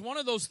 and this is one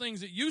of those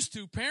things that used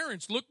to,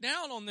 parents look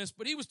down on this,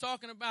 but he was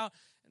talking about,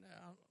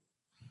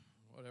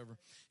 whatever.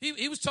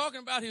 He was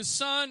talking about his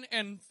son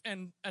and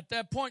at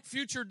that point,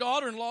 future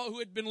daughter-in-law who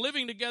had been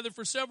living together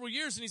for several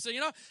years, and he said,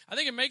 I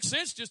think it makes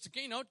sense just to,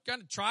 kind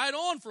of try it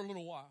on for a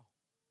little while.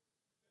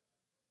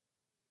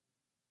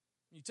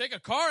 You take a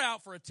car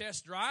out for a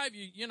test drive,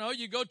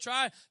 you go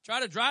try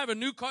to drive a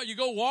new car, you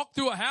go walk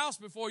through a house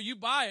before you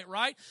buy it,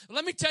 right?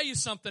 Let me tell you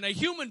something, a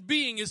human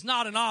being is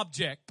not an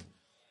object.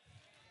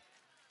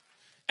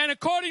 And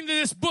according to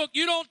this book,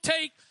 you don't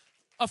take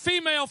a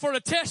female for a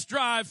test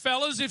drive,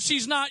 fellas, if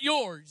she's not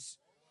yours.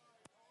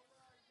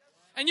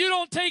 And you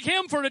don't take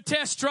him for a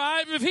test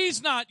drive if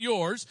he's not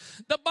yours.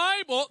 The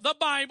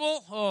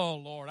Bible,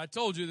 oh Lord, I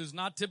told you this is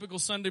not typical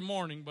Sunday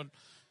morning, but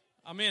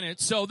I'm in it.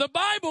 So the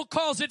Bible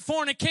calls it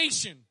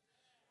fornication.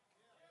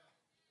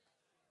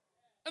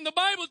 And the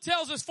Bible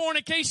tells us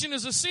fornication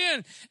is a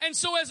sin. And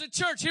so as a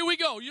church, here we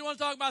go. You want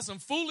to talk about some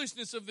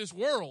foolishness of this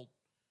world?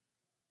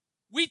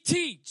 We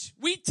teach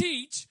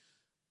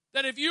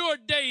that if you are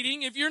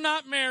dating, if you're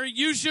not married,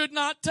 you should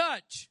not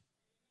touch.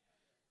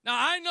 Now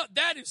I know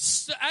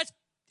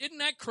isn't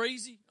that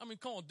crazy? I mean,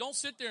 come on, don't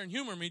sit there and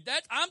humor me.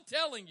 I'm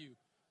telling you.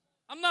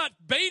 I'm not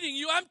baiting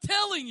you. I'm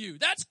telling you.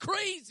 That's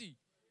crazy.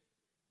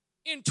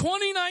 In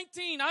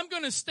 2019, I'm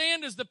going to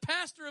stand as the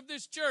pastor of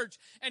this church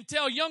and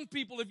tell young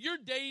people, if you're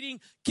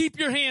dating, keep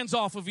your hands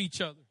off of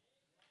each other.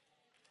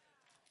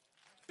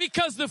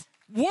 Because the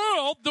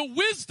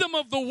wisdom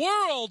of the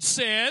world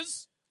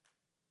says,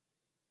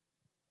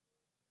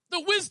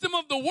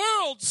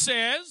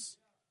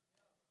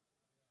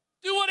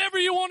 do whatever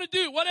you want to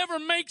do, whatever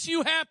makes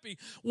you happy.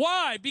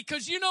 Why?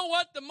 Because you know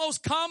what? The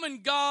most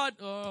common God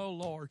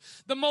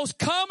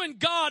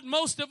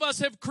most of us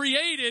have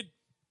created,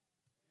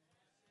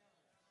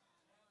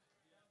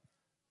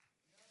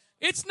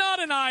 it's not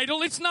an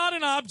idol. It's not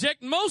an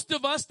object. Most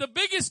of us, the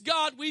biggest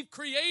God we've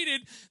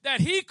created that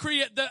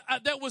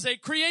was a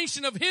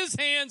creation of His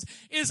hands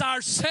is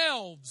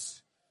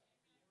ourselves.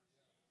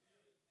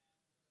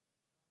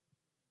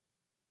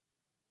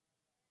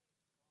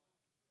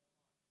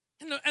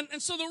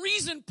 And so the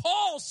reason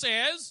Paul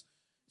says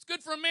it's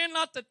good for a man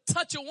not to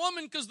touch a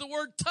woman, because the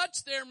word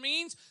touch there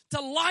means to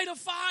light a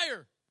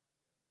fire.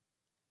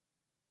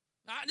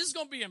 Now, this is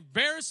going to be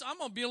embarrassing. I'm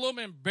going to be a little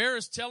bit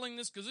embarrassed telling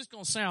this, because it's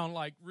going to sound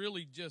like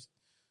really just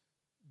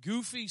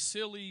goofy,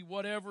 silly,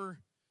 whatever.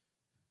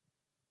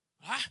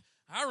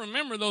 I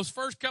remember those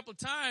first couple of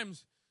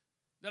times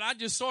that I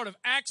just sort of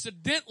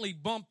accidentally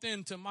bumped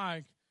into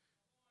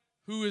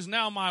who is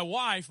now my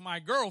wife, my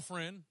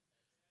girlfriend,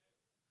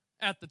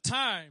 at the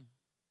time.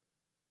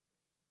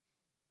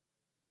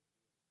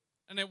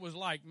 And it was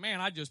like, man,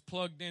 I just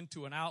plugged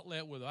into an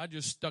outlet I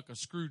just stuck a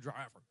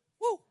screwdriver.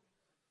 Woo!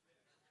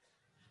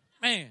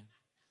 Man.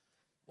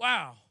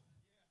 Wow.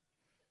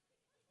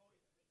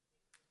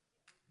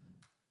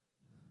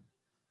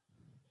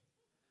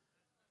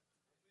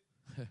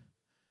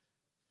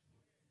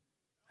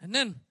 And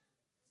then,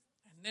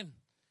 man,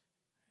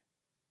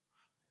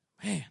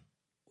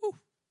 woo.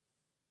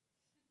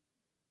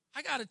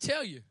 I got to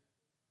tell you,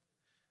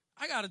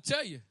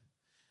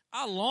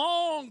 I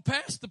long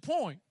past the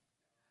point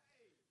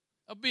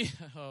of being,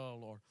 oh,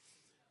 Lord.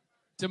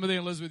 Timothy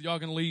and Elizabeth, y'all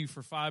can leave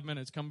for 5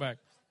 minutes. Come back.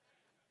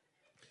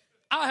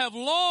 I have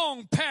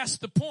long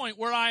passed the point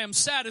where I am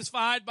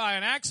satisfied by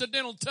an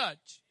accidental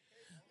touch.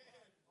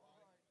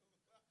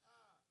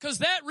 Because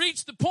that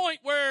reached the point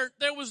where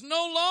there was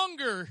no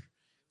longer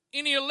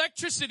any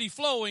electricity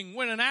flowing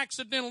when an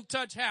accidental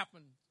touch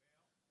happened.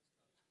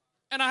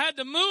 And I had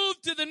to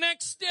move to the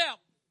next step.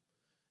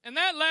 And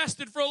that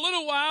lasted for a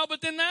little while,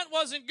 but then that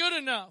wasn't good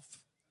enough.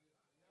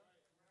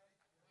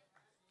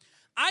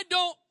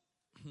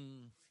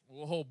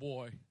 Oh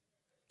boy.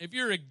 If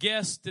you're a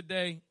guest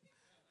today,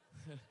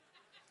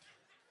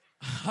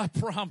 I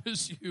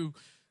promise you,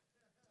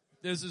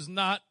 this is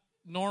not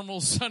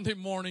normal Sunday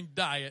morning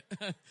diet.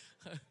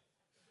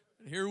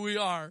 Here we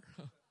are.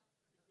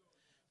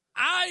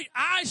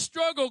 I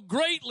struggle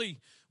greatly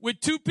with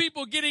two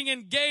people getting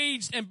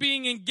engaged and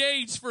being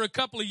engaged for a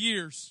couple of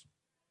years.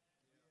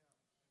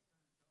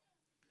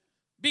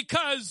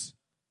 Because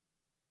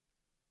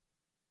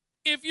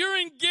if you're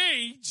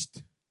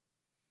engaged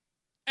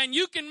and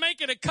you can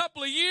make it a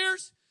couple of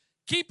years,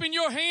 keeping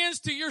your hands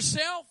to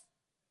yourself,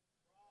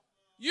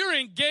 you're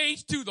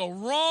engaged to the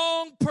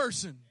wrong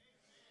person.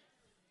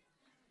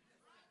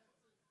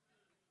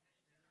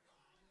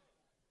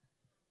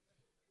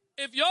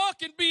 If y'all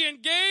can be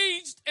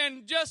engaged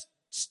and just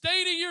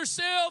stay to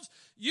yourselves,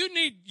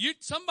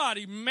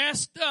 somebody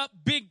messed up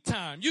big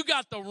time. You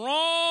got the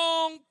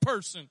wrong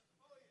person.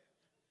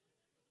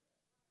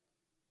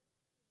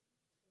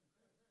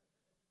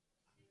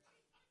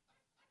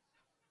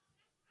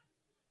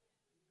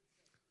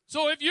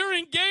 So if you're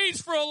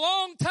engaged for a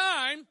long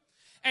time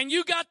and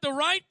you got the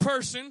right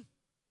person,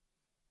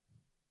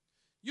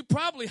 you're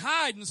probably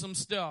hiding some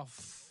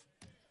stuff.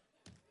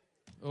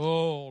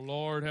 Oh,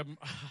 Lord,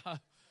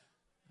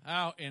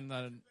 how in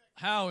the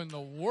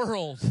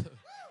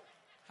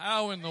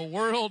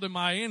world am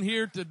I in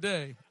here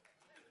today?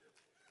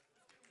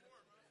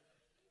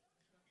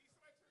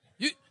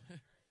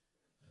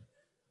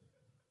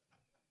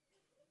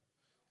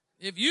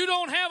 If you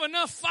don't have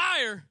enough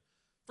fire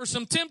for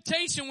some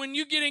temptation when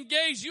you get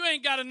engaged, you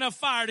ain't got enough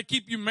fire to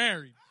keep you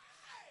married.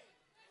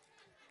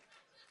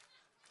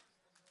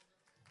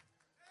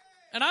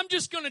 And I'm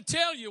just going to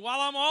tell you, while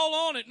I'm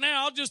all on it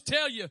now, I'll just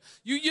tell you,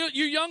 you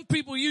young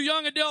people, you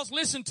young adults,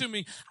 listen to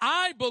me.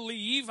 I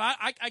believe,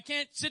 I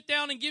can't sit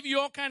down and give you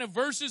all kind of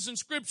verses and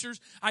scriptures.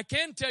 I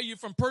can tell you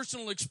from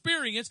personal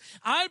experience,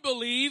 I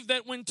believe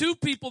that when two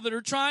people that are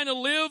trying to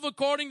live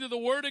according to the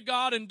Word of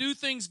God and do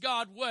things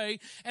God's way,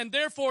 and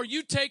therefore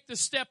you take the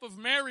step of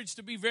marriage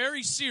to be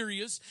very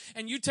serious,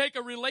 and you take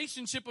a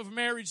relationship of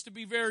marriage to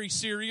be very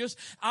serious,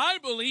 I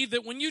believe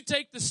that when you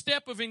take the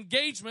step of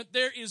engagement,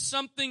 there is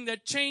something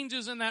that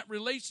changes in that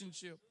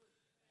relationship.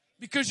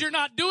 Because you're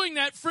not doing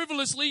that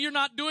frivolously, you're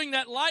not doing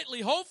that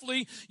lightly.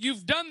 Hopefully,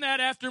 you've done that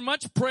after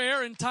much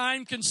prayer and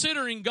time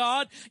considering,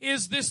 God,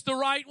 is this the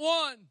right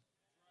one?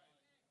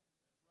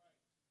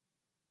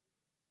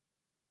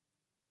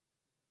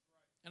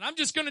 And I'm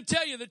just going to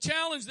tell you, the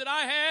challenge that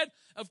I had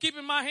of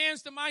keeping my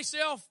hands to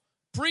myself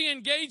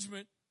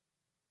pre-engagement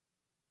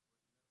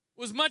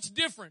was much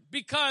different,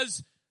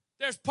 because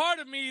there's part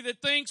of me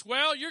that thinks,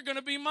 well, you're going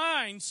to be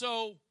mine,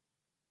 so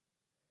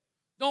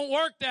Don't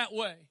work that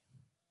way.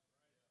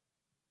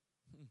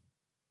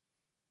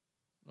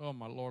 Oh,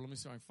 my Lord, let me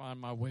see if I can find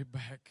my way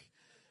back.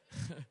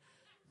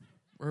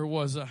 Where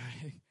was I?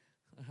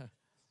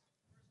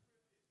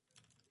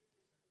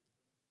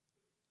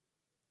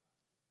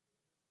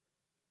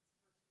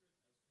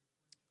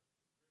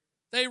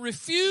 They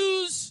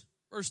refuse,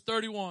 verse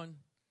 31,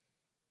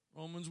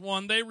 Romans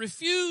 1, they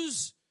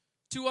refuse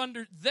to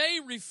understand. They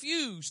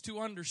refuse to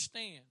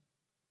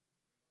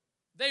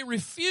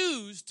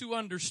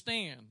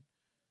understand.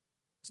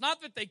 It's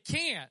not that they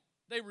can't.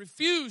 They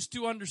refuse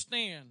to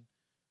understand.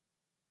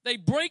 They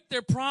break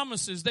their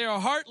promises. They are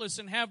heartless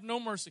and have no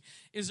mercy.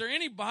 Is there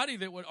anybody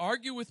that would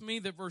argue with me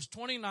that verse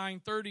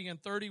 29, 30,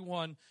 and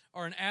 31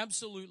 are an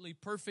absolutely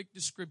perfect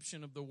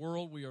description of the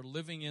world we are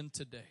living in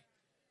today?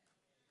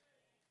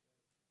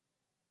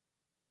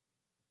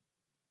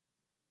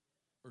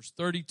 Verse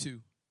 32.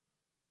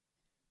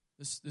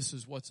 This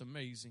is what's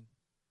amazing.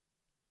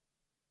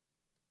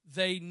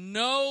 They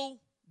know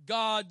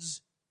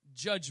God's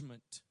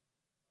judgment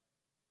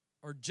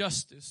or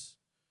justice.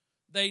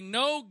 They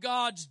know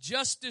God's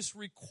justice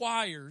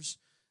requires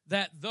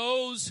that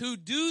those who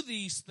do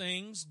these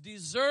things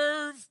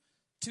deserve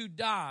to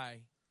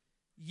die,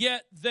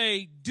 yet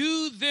they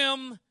do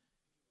them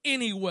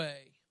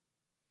anyway.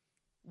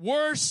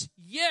 Worse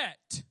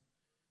yet,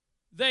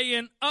 they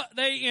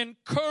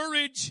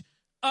encourage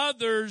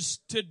others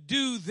to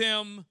do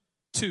them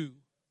too.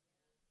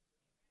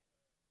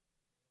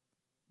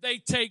 They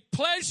take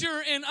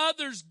pleasure in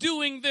others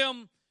doing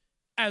them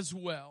as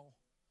well.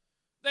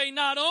 They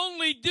not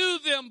only do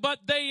them,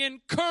 but they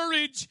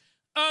encourage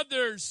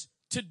others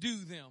to do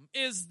them.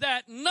 Is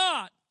that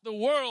not the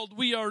world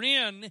we are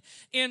in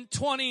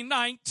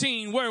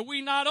 2019, where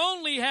we not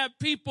only have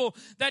people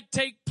that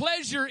take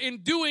pleasure in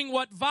doing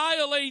what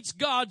violates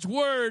God's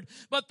word,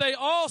 but they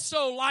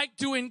also like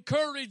to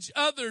encourage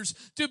others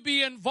to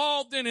be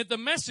involved in it? The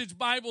Message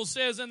Bible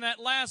says in that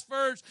last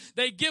verse,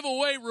 they give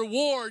away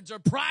rewards or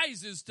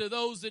prizes to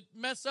those that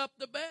mess up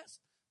the best.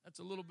 That's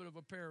a little bit of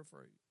a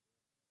paraphrase.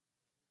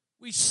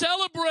 We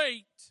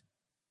celebrate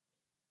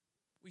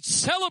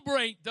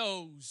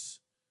those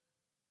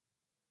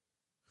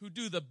who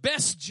do the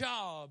best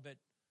job at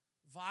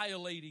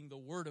violating the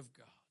Word of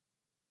God.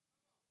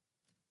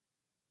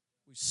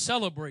 We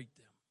celebrate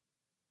them.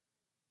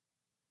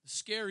 The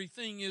scary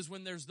thing is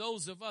when there's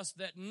those of us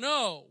that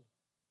know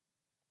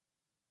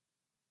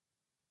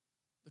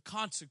the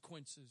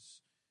consequences,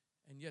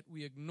 and yet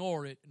we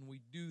ignore it and we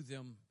do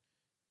them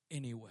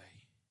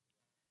anyway.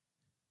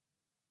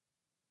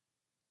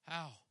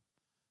 How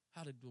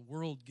did the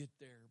world get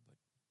there? But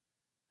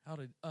how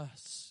did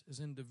us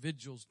as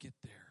individuals get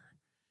there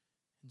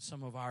in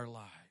some of our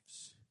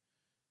lives?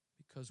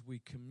 Because we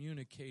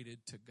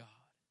communicated to God.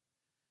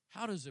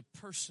 How does a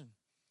person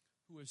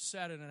who has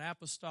sat in an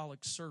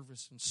apostolic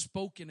service and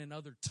spoken in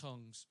other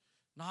tongues,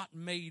 not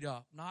made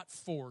up, not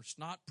forced,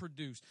 not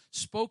produced,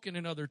 spoken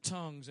in other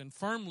tongues and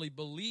firmly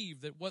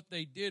believe that what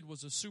they did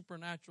was a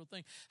supernatural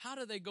thing, how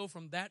do they go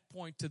from that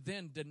point to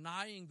then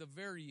denying the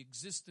very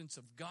existence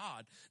of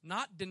God?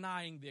 Not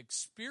denying the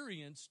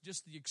experience,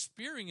 just the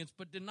experience,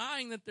 but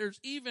denying that there's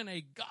even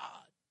a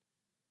God.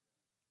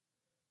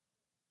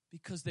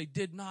 Because they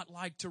did not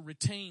like to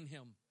retain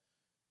him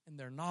in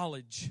their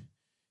knowledge.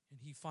 And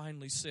he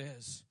finally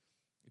says,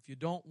 if you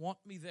don't want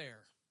me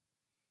there,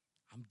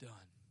 I'm done.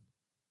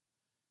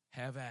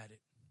 Have at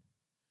it.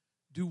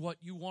 Do what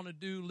you want to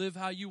do. Live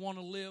how you want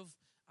to live.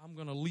 I'm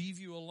going to leave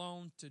you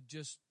alone to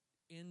just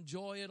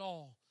enjoy it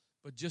all.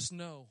 But just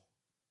know,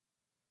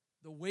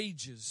 the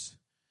wages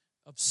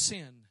of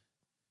sin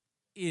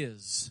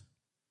is.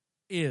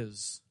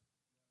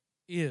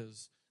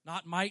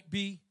 Not might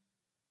be,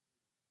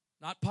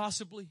 not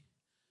possibly,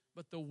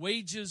 but the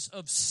wages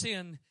of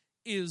sin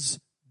is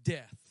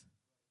death.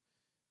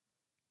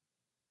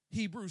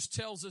 Hebrews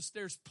tells us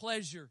there's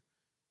pleasure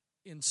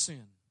in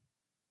sin.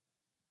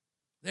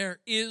 There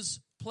is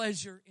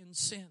pleasure in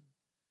sin.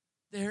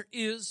 There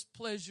is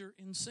pleasure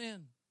in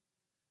sin.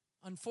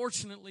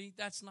 Unfortunately,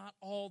 that's not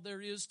all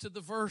there is to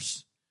the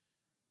verse.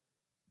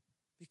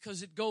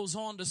 Because it goes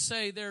on to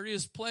say there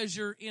is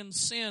pleasure in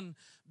sin,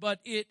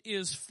 but it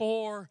is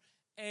for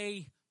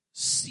a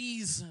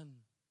season.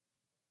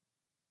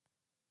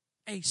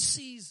 A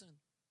season.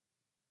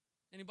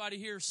 Anybody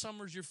here,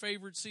 summer's your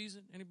favorite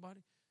season?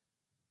 Anybody?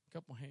 A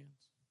couple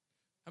hands.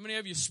 How many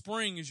of you,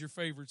 spring is your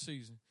favorite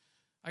season?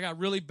 I got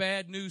really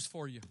bad news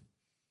for you.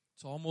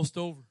 It's almost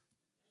over.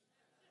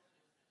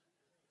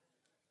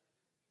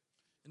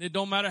 And it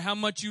don't matter how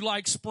much you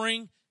like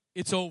spring,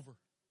 it's over.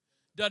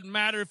 Doesn't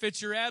matter if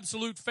it's your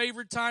absolute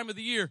favorite time of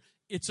the year,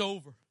 it's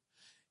over.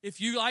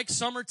 If you like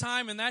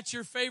summertime and that's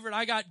your favorite,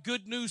 I got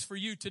good news for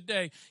you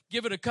today.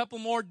 Give it a couple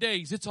more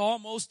days. It's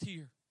almost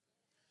here.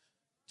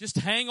 Just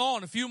hang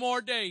on a few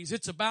more days.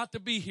 It's about to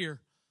be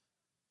here.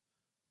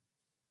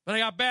 But I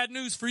got bad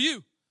news for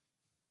you.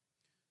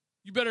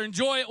 You better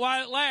enjoy it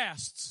while it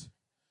lasts.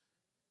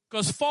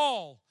 Because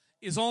fall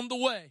is on the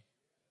way.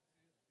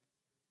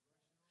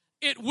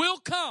 It will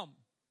come.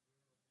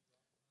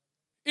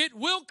 It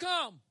will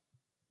come.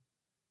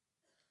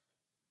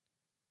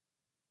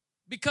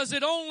 because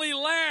it only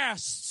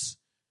lasts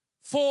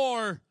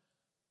for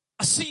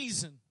a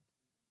season.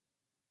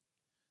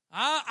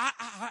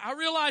 I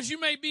realize you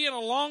may be in a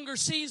longer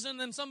season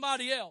than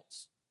somebody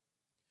else.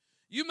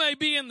 You may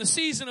be in the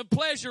season of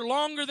pleasure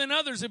longer than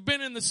others have been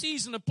in the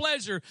season of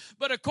pleasure.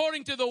 But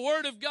according to the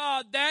Word of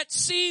God, that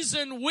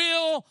season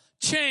will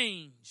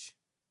change.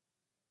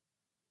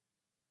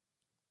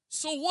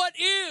 So what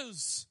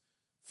is,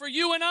 for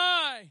you and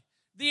I,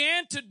 the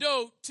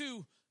antidote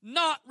to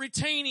not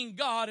retaining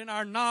God in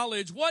our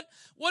knowledge? What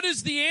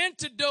is the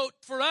antidote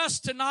for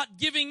us to not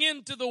giving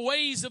in to the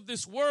ways of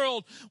this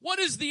world? What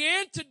is the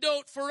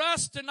antidote for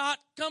us to not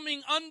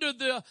coming under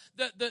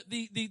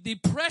the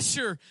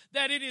pressure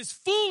that it is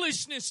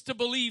foolishness to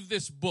believe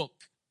this book?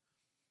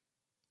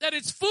 That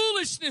it's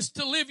foolishness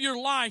to live your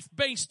life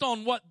based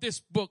on what this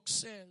book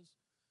says.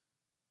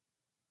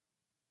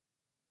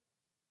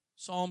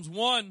 Psalms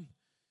 1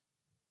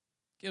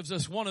 gives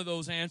us one of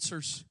those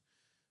answers.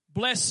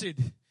 Blessed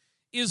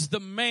is the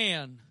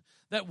man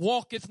that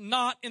walketh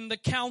not in the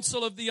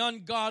counsel of the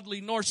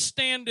ungodly, nor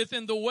standeth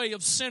in the way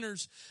of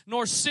sinners,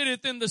 nor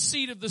sitteth in the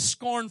seat of the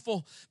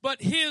scornful.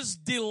 But his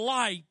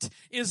delight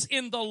is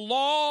in the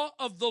law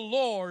of the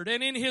Lord,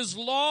 and in his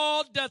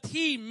law doth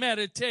he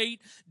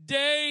meditate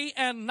day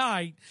and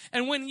night.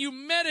 And when you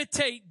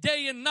meditate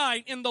day and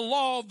night in the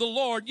law of the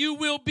Lord, you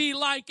will be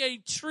like a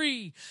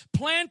tree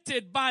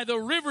planted by the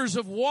rivers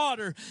of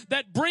water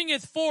that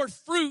bringeth forth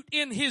fruit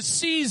in his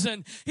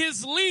season.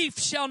 His leaf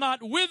shall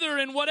not wither,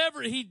 and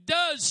whatever he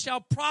does shall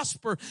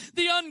prosper.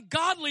 The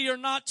ungodly are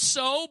not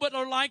so, but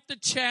are like the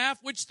chaff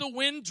which the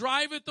wind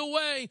driveth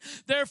away.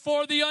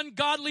 Therefore the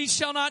ungodly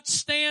shall not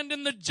stand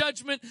in the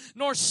judgment,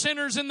 nor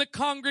sinners in the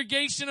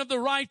congregation of the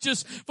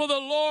righteous. For the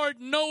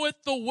Lord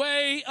knoweth the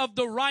way of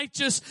the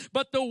righteous,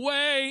 but the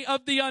way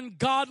of the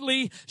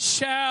ungodly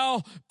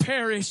shall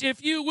perish.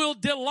 If you will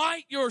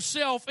delight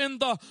yourself in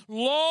the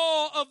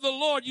law of the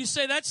Lord, you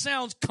say, that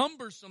sounds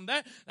cumbersome.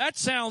 That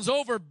sounds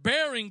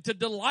overbearing, to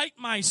delight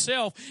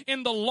myself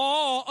in the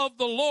law of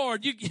the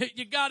Lord. You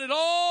got it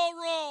all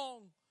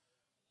wrong.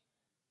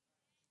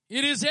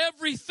 It is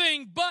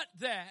everything but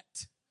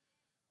that.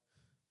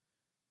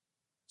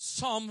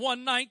 Psalm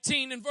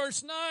 119 and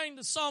verse 9,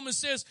 the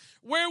psalmist says,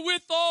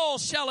 wherewithal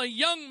shall a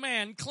young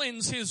man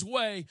cleanse his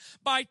way?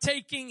 By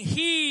taking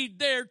heed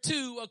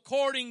thereto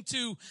according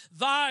to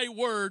thy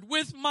word.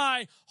 With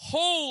my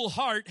whole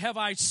heart have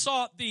I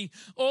sought thee.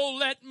 Oh,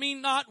 let me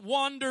not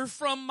wander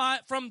from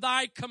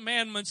thy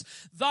commandments.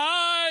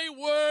 Thy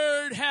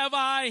word have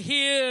I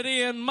hid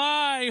in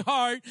my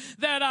heart,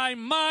 that I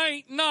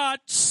might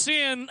not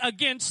sin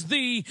against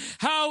thee.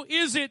 How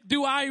is it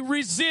do I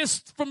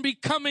resist from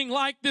becoming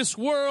like this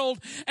world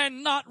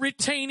and not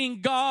retaining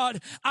God?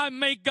 I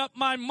make up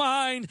my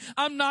mind.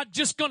 I'm not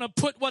just going to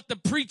put what the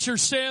preacher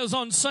says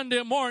on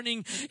Sunday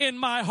morning in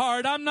my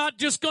heart. I'm not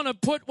just going to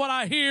put what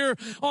I hear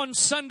on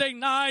Sunday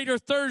night or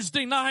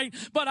Thursday night,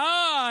 but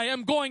I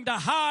am going to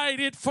hide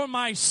it for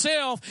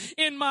myself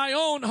in my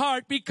own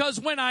heart, because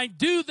when I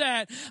do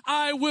that,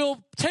 I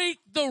will take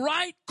the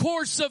right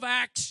course of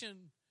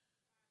action.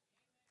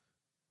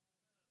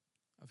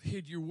 I've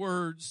hid your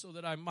words so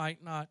that I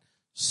might not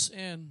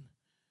sin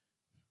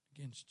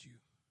against you.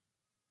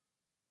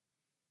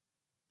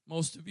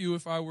 Most of you,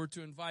 if I were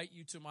to invite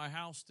you to my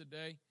house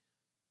today,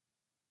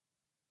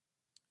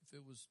 if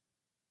it was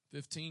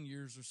 15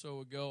 years or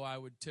so ago, I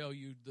would tell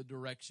you the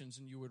directions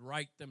and you would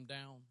write them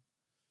down.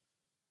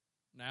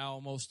 Now,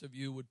 most of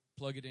you would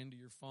plug it into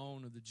your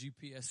phone or the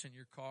GPS in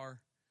your car.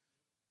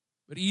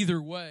 But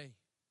either way,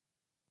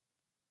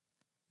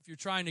 if you're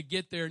trying to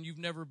get there and you've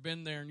never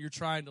been there and you're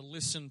trying to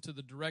listen to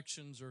the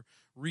directions or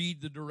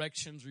read the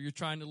directions, or you're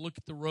trying to look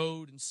at the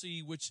road and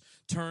see which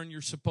turn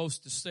you're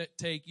supposed to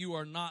take, you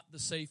are not the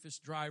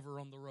safest driver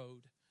on the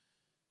road.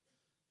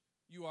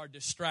 You are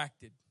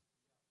distracted.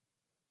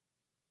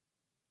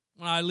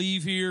 When I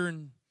leave here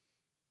and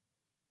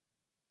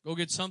go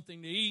get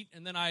something to eat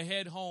and then I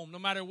head home, no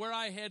matter where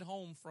I head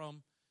home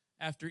from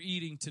after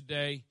eating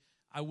today,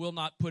 I will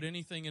not put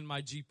anything in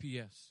my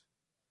GPS.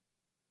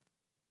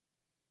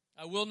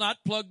 I will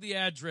not plug the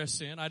address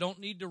in. I don't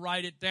need to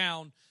write it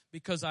down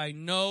because I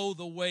know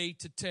the way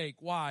to take.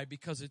 Why?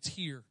 Because it's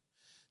here.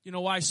 You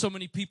know why so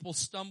many people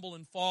stumble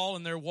and fall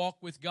in their walk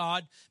with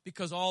God?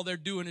 Because all they're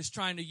doing is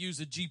trying to use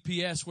a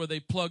GPS where they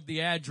plug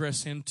the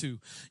address into.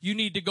 You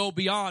need to go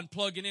beyond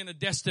plugging in a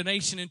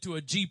destination into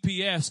a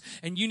GPS,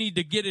 and you need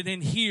to get it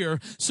in here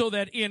so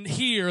that in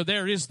here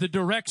there is the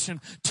direction.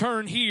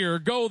 Turn here,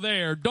 go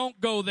there, don't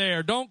go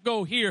there, don't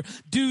go here,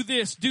 do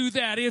this, do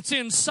that. It's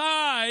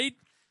inside,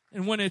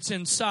 and when it's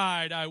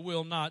inside, I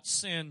will not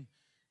sin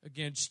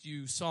against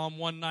you. Psalm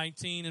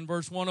 119 and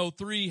verse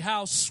 103,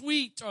 how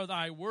sweet are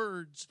thy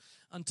words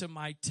unto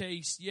my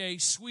taste, yea,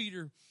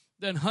 sweeter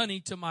than honey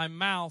to my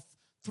mouth.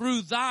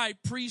 Through thy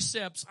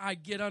precepts I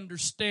get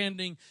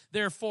understanding,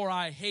 therefore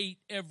I hate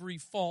every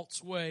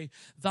false way.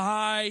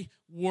 Thy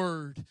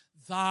word,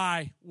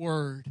 thy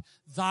word,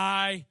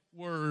 thy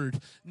Word,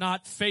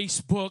 not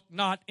Facebook,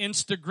 not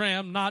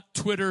Instagram, not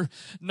Twitter,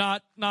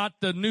 not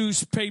the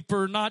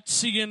newspaper, not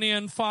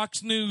CNN,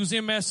 Fox News,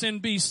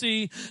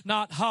 MSNBC,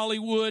 not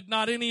Hollywood,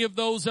 not any of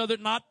those other,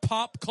 not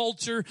pop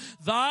culture.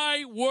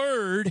 Thy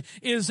word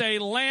is a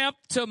lamp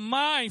to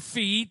my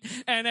feet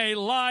and a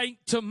light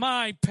to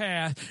my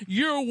path.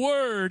 Your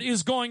word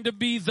is going to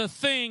be the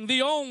thing,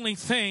 the only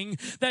thing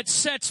that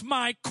sets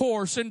my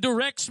course and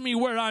directs me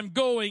where I'm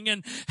going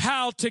and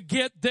how to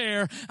get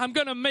there. I'm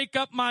going to make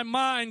up my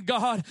mind,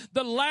 God.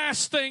 The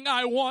last thing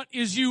I want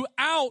is you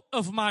out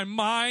of my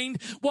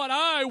mind. What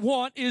I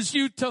want is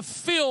you to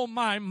fill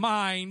my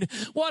mind.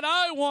 What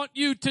I want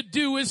you to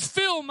do is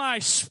fill my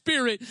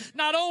spirit,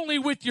 not only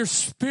with your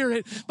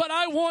spirit, but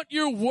I want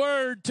your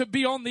word to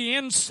be on the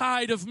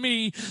inside of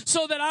me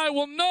so that I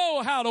will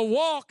know how to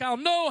walk. I'll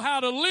know how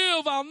to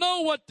live. I'll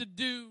know what to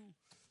do.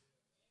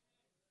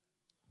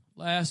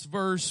 Last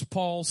verse,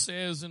 Paul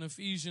says in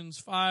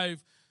Ephesians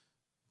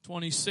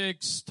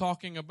 5:26,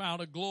 talking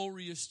about a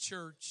glorious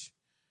church,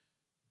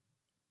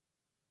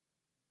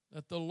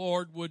 that the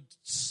Lord would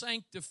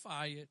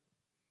sanctify it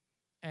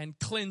and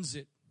cleanse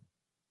it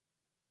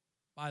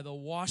by the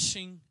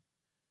washing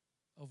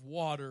of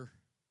water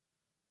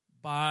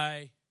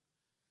by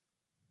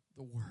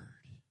the word.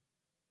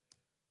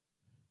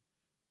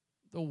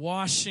 The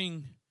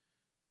washing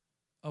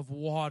of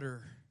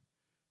water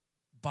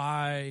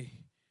by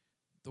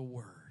the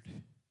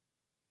word.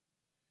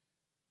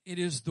 It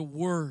is the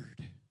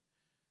word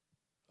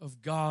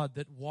of God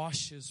that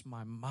washes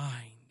my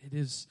mind. It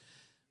is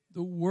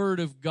the word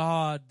of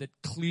God that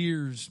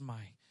clears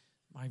my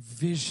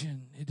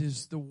vision. It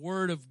is the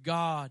word of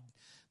God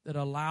that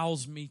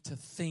allows me to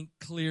think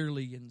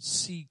clearly and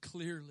see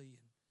clearly.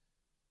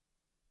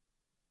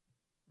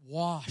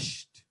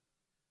 Washed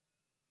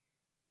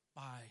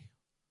by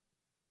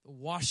the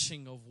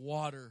washing of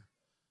water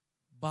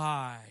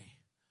by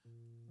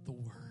the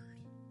word.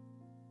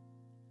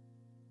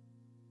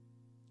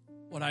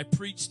 What I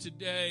preach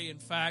today, in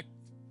fact,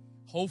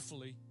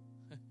 hopefully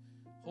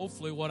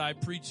what I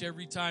preach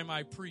every time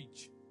I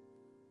preach,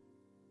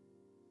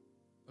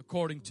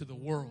 according to the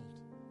world,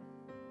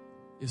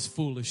 is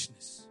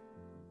foolishness.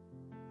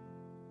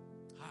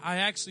 I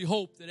actually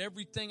hope that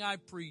everything I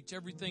preach,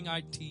 everything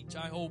I teach,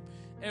 I hope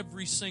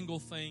every single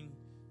thing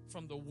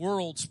from the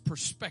world's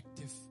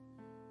perspective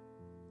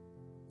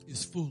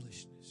is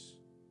foolishness.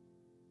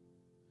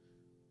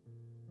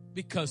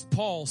 Because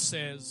Paul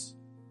says,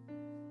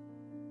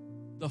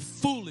 the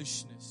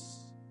foolishness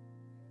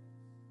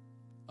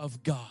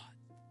of God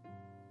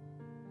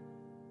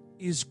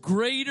is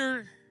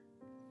greater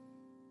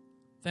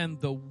than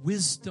the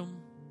wisdom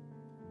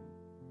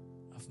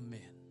of men.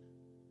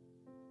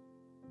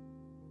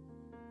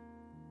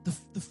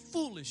 The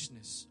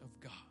foolishness of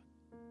God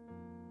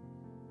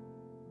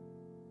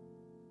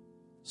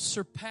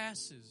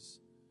surpasses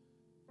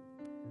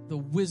the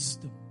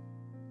wisdom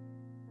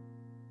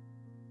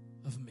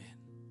of men.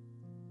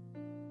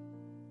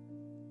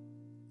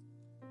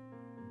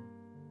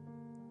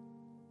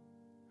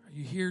 Are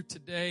you here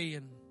today,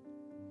 and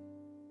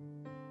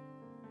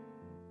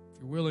if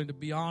you're willing to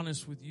be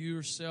honest with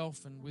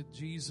yourself and with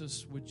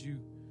Jesus, would you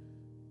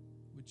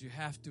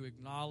have to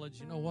acknowledge,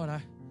 you know what,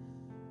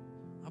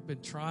 I've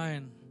been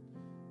trying,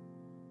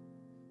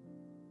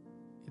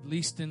 at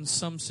least in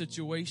some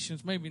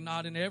situations, maybe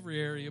not in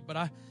every area, but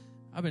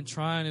I've been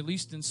trying, at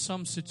least in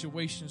some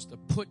situations, to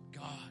put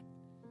God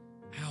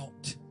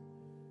out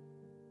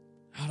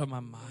of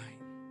my mind.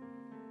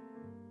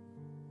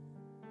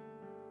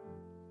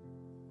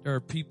 There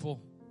are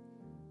people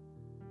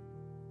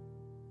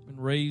been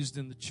raised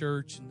in the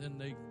church, and then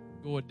they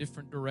go a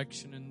different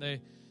direction, and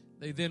they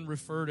then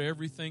refer to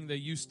everything they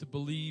used to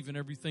believe and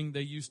everything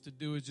they used to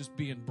do as just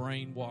being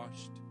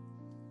brainwashed.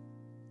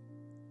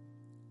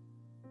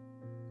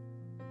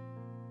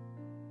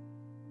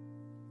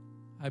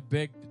 I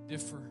beg to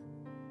differ.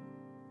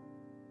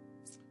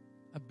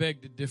 I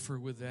beg to differ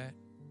with that.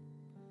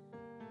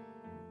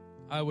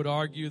 I would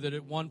argue that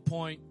at one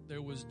point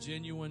there was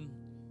genuine,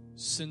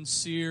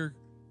 sincere,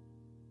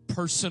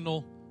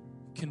 personal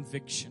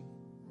conviction.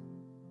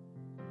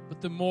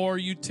 But the more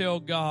you tell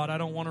God, I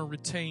don't want to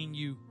retain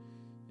you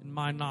in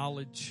my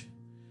knowledge.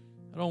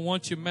 I don't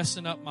want you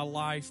messing up my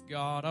life,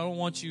 God. I don't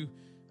want you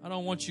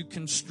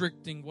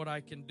constricting what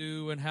I can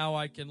do and how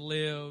I can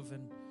live,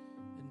 and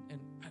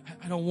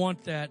I don't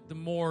want that. The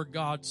more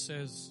God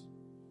says,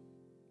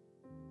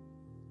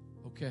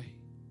 okay.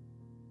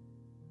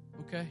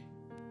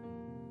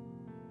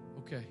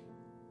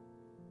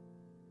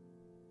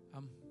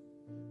 I'm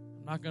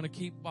not going to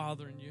keep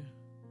bothering you.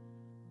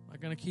 I'm not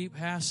going to keep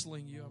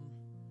hassling you. I'm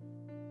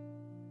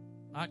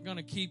not going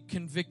to keep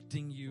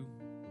convicting you.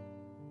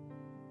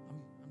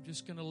 I'm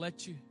just going to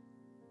let you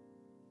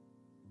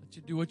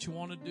do what you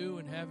want to do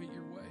and have it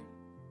your way.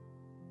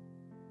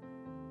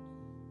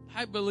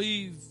 I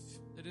believe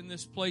that in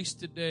this place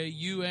today,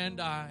 you and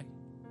I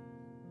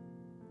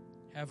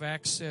have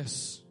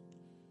access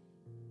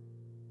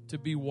to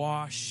be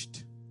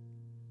washed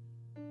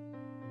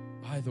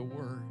by the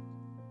Word.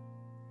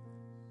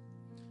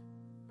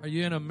 Are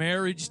you in a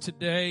marriage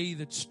today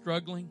that's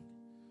struggling?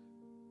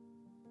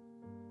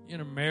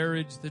 In a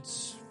marriage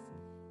that's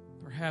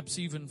perhaps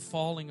even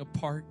falling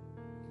apart?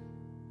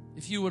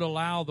 If you would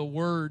allow the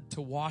Word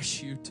to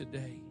wash you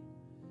today.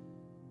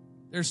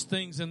 There's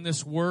things in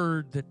this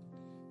Word that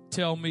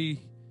tell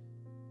me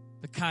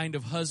the kind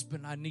of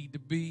husband I need to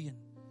be and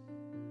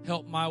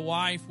help my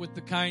wife with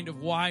the kind of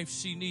wife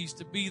she needs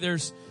to be.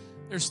 There's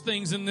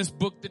things in this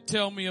book that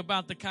tell me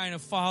about the kind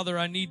of father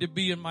I need to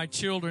be in my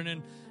children.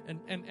 And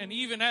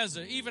even as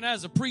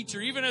a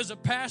preacher, even as a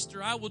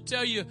pastor, I will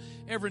tell you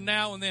every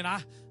now and then,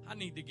 I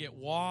need to get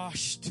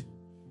washed.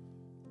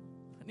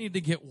 I need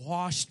to get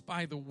washed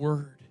by the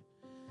Word.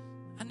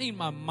 I need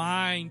my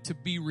mind to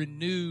be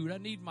renewed. I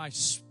need my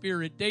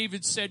spirit.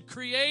 David said,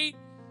 create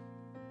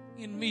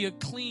in me a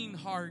clean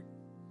heart.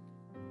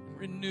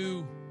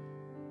 Renew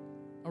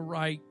a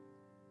right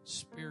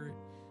spirit.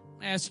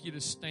 I ask you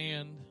to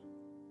stand.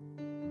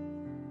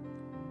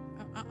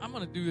 I'm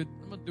going to do it.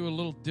 I'm going to do a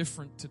little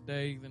different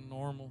today than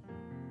normal.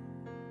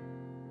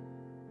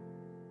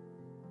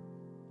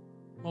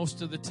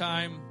 Most of the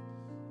time,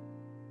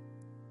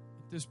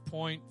 at this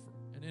point,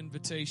 an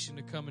invitation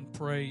to come and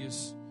pray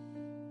is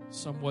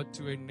somewhat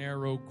to a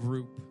narrow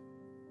group.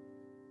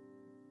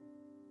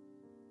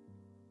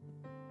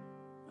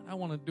 But I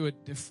want to do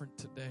it different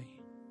today.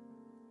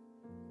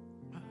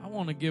 I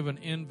want to give an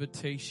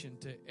invitation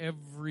to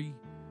every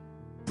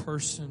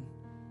person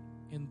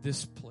in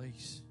this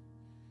place.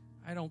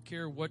 I don't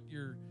care what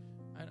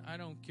I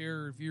don't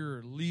care if you're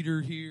a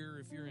leader here,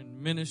 if you're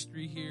in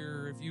ministry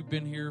here, if you've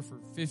been here for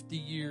 50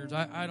 years.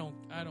 I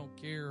don't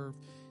care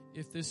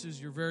if this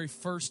is your very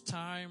first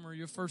time or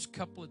your first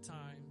couple of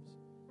times.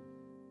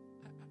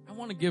 I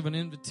want to give an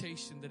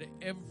invitation that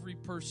every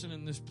person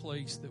in this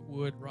place that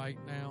would right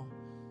now.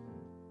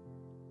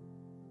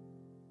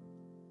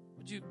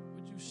 Would you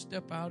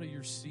step out of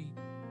your seat,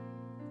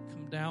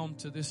 come down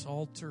to this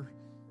altar,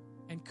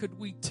 and could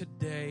we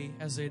today,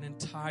 as an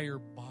entire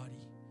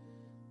body,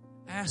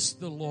 ask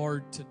the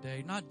Lord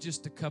today, not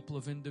just a couple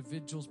of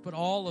individuals, but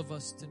all of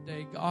us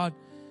today, God,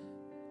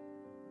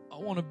 I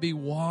want to be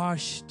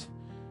washed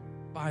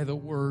by the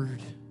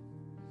Word.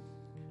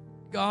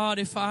 God,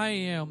 if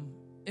I'm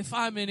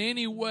in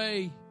any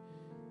way,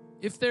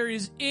 if there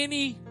is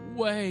any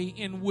way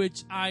in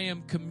which I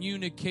am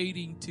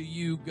communicating to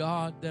you,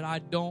 God, that I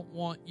don't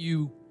want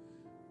you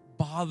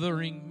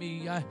bothering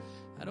me, I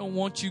don't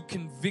want you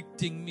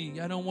convicting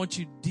me, I don't want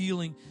you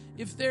dealing.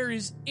 If there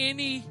is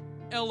any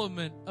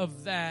element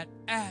of that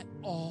at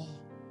all,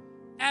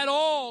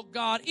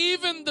 God,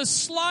 even the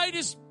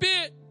slightest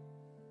bit,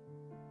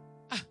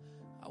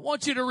 I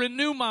want you to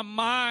renew my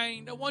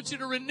mind. I want you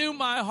to renew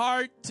my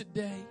heart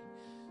today.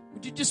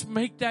 Would you just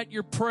make that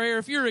your prayer?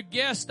 If you're a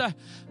guest,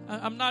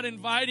 I'm not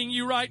inviting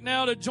you right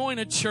now to join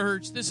a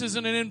church. This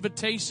isn't an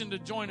invitation to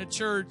join a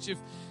church.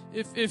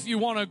 If you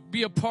want to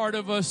be a part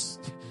of us,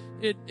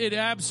 it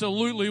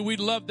absolutely, we'd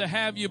love to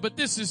have you. But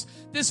this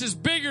is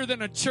bigger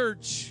than a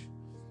church.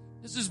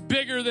 This is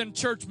bigger than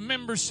church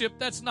membership.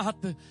 That's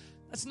not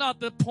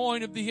the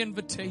point of the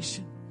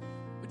invitation.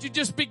 Would you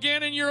just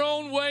begin in your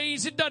own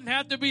ways? It doesn't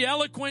have to be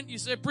eloquent. You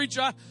say,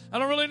 preacher, I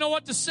don't really know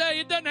what to say.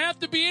 It doesn't have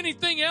to be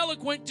anything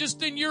eloquent,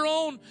 just in your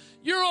own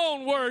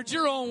words,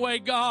 your own way.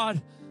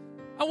 God,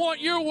 I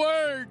want your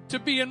word to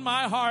be in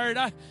my heart.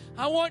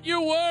 I want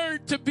your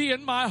word to be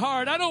in my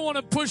heart. I don't want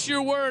to push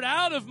your word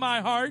out of my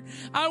heart.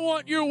 I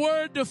want your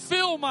word to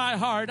fill my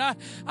heart.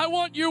 I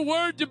want your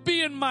word to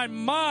be in my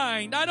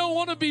mind. I don't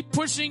want to be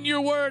pushing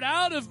your word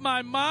out of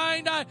my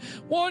mind. I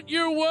want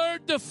your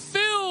word to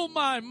fill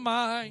my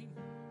mind.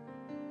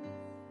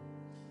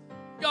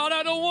 God,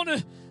 I don't want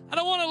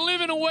to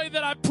live in a way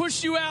that I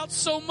push you out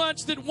so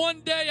much that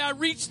one day I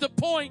reach the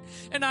point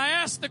and I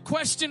ask the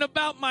question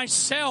about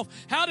myself.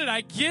 How did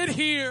I get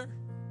here?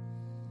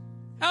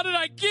 How did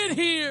I get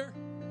here?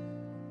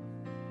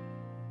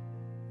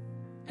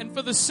 And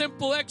for the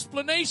simple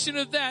explanation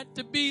of that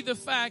to be the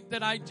fact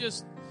that I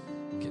just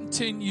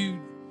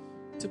continued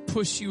to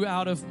push you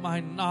out of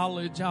my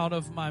knowledge, out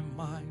of my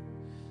mind.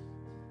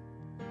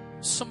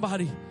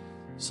 Somebody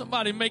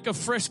make a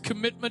fresh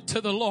commitment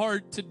to the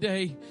Lord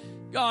today.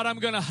 God, I'm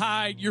going to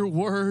hide your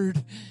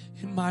word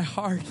in my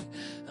heart.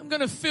 I'm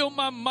going to fill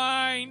my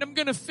mind. I'm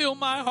going to fill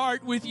my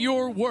heart with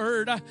your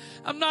word.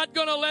 I'm not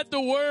going to let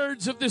the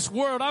words of this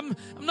world. I'm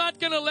not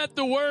going to let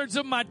the words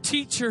of my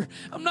teacher.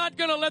 I'm not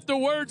going to let the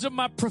words of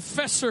my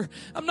professor.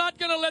 I'm not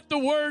going to let the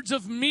words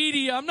of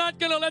media. I'm not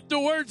going to let the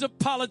words of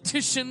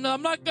politician.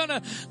 I'm not going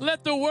to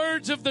let the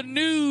words of the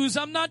news.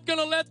 I'm not going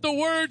to let the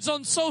words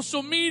on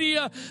social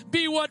media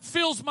be what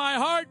fills my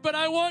heart, but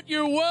I want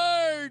your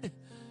word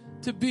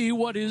to be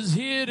what is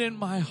hid in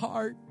my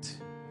heart.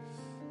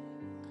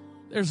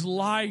 There's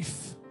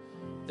life.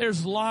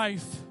 There's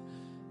life.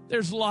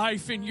 There's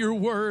life in your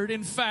word.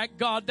 In fact,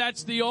 God,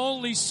 that's the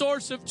only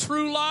source of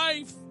true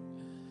life.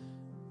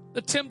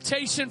 The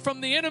temptation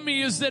from the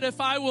enemy is that if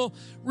I will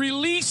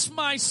release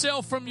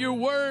myself from your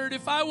word,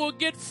 if I will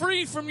get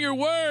free from your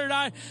word,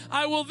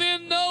 I will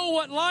then know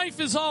what life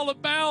is all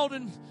about.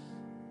 And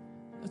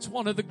That's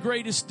one of the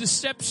greatest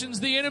deceptions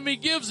the enemy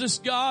gives us,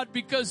 God,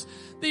 because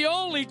the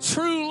only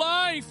true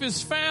life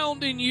is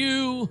found in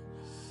you.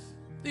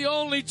 The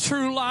only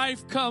true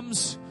life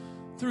comes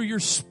through your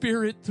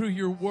Spirit, through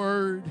your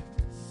word.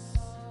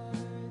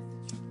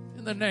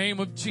 In the name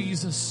of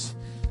Jesus.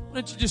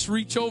 Why don't you just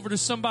reach over to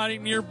somebody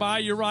nearby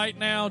you right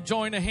now,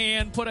 join a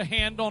hand, put a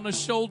hand on the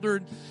shoulder.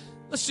 And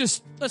let's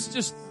just,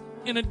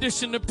 in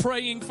addition to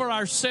praying for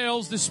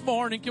ourselves this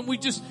morning, can we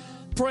just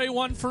pray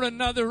one for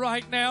another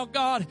right now?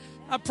 God,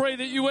 I pray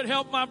that you would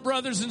help my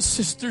brothers and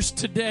sisters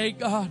today,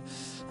 God.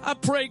 I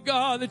pray,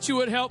 God, that you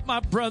would help my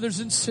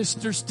brothers and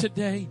sisters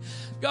today.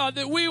 God,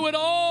 that we would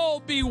all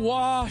be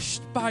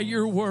washed by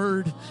your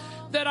word.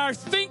 That our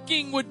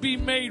thinking would be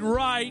made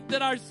right.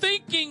 That our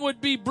thinking would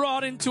be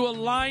brought into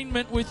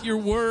alignment with your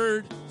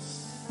word.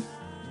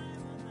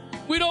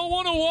 We don't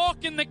want to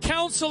walk in the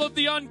counsel of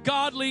the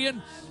ungodly,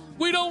 and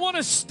we don't want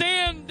to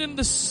stand in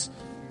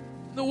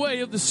the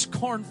way of the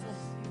scornful.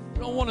 We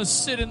don't want to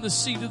sit in the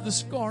seat of the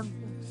scornful.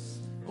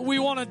 But we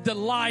want to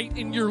delight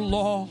in your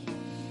law.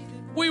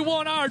 We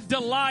want our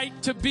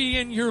delight to be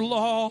in your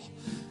law.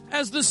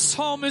 As the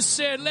psalmist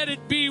said, let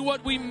it be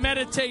what we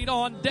meditate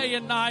on day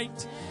and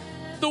night.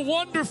 The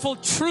wonderful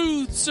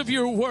truths of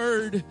your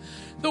word.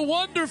 The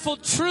wonderful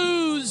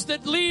truths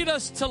that lead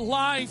us to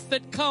life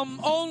that come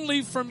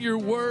only from your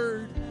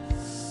word.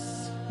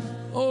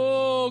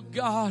 Oh,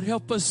 God,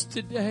 help us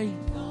today.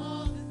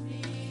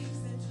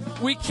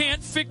 We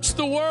can't fix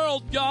the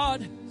world,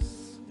 God.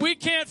 We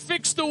can't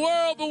fix the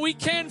world, but we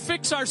can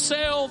fix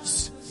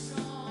ourselves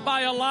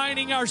by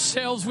aligning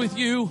ourselves with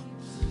you.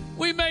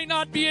 We may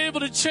not be able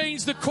to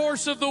change the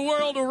course of the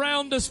world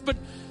around us, but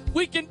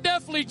we can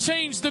definitely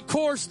change the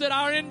course that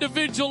our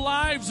individual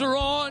lives are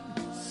on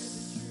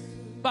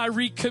by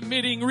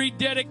recommitting,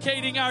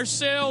 rededicating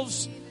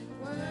ourselves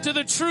to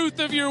the truth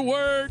of your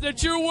word,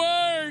 that your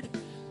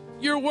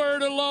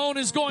word alone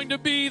is going to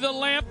be the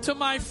lamp to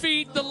my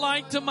feet, the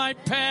light to my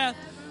path.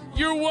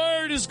 Your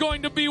word is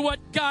going to be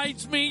what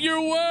guides me.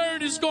 Your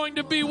word is going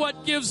to be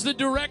what gives the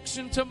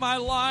direction to my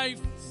life.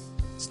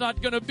 It's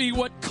not going to be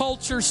what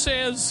culture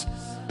says.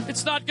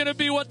 It's not going to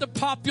be what the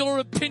popular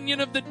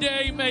opinion of the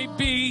day may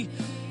be.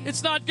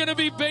 It's not going to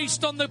be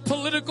based on the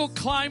political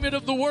climate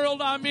of the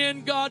world I'm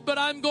in, God, but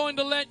I'm going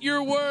to let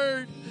your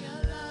word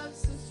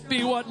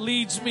be what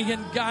leads me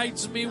and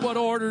guides me, what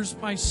orders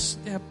my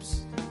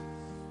steps.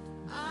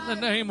 In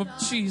the name of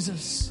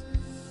Jesus.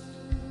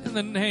 In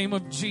the name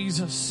of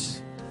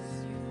Jesus.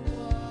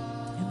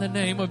 In the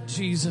name of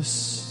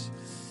Jesus.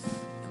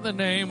 In the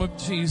name of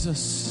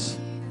Jesus.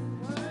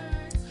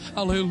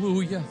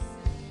 Hallelujah.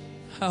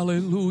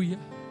 Hallelujah.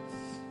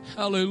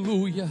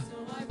 Hallelujah.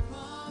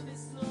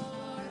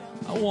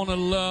 I want to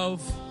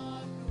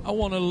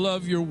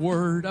love your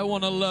word. I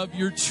want to love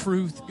your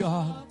truth,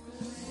 God.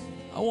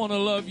 I want to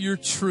love your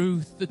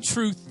truth, the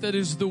truth that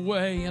is the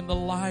way and the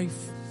life,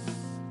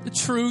 the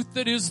truth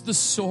that is the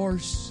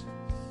source.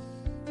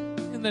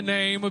 In the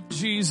name of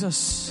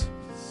Jesus,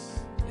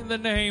 in the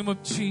name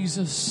of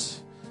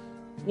Jesus,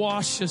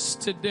 wash us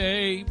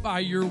today by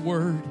your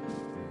word.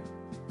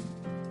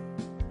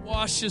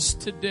 Wash us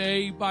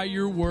today by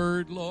your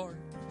word, Lord.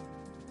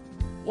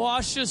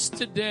 Wash us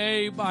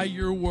today by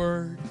your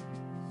word.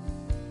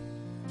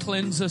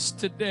 Cleanse us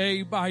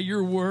today by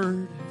your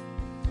word.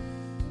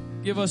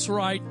 Give us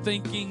right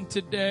thinking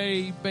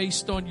today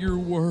based on your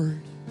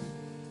word.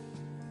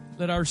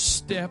 Let our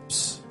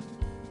steps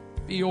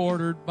be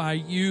ordered by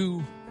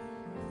you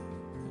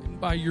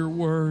and by your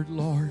word,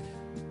 Lord.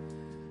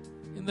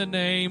 In the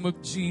name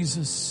of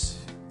Jesus.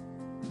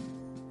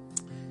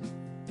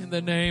 In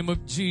the name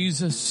of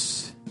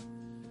Jesus.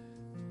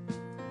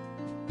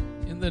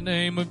 In the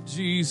name of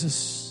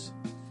Jesus.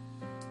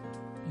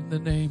 In the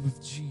name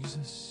of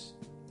Jesus.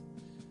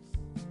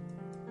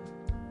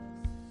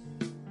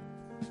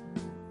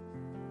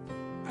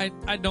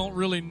 I don't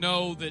really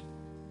know that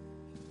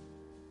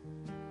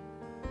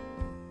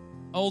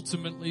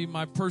ultimately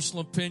my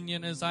personal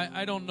opinion is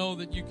I don't know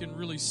that you can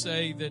really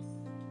say that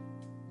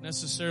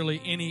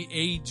necessarily any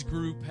age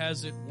group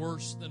has it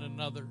worse than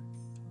another.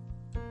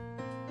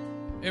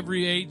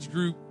 Every age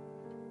group,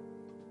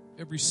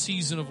 every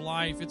season of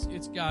life,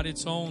 it's got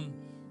its own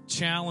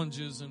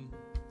challenges and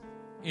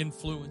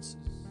influences.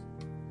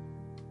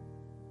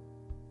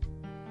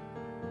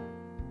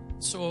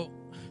 So,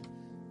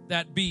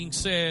 that being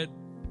said,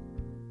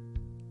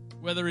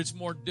 whether it's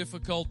more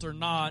difficult or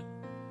not,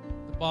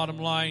 the bottom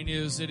line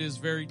is it is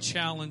very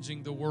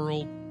challenging, the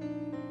world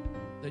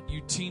that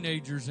you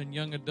teenagers and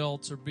young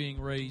adults are being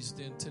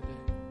raised in today.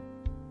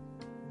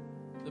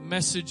 The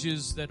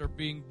messages that are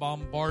being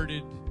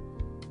bombarded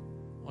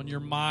on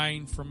your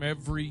mind from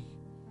every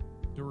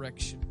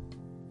direction.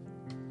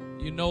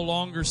 You no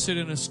longer sit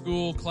in a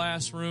school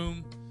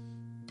classroom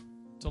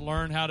to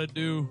learn how to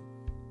do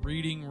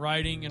reading,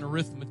 writing, and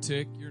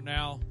arithmetic. You're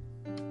now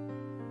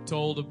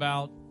told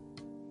about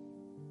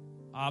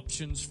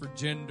options for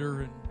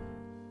gender and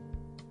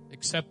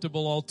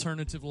acceptable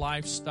alternative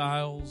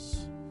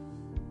lifestyles,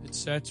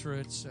 etc.,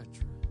 etc.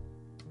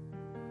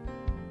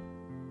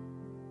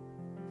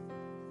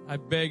 I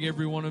beg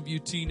every one of you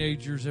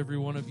teenagers, every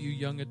one of you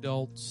young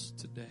adults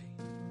today,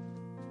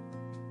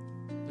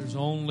 there's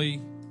only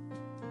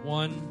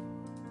one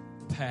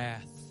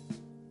path.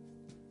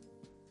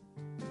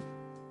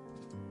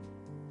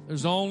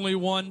 There's only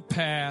one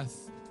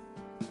path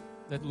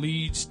that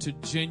leads to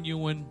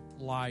genuine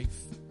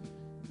life.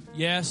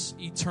 Yes,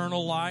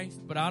 eternal life,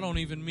 but I don't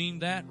even mean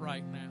that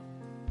right now.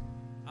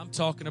 I'm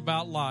talking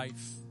about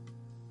life.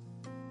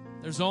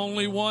 There's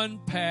only one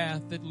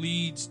path that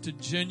leads to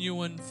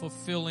genuine,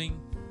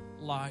 fulfilling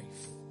life.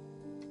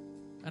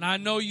 And I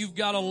know you've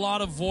got a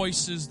lot of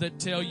voices that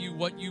tell you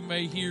what you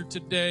may hear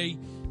today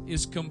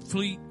is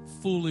complete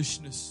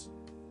foolishness.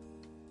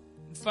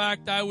 In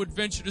fact, I would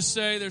venture to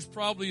say there's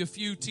probably a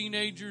few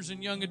teenagers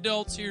and young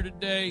adults here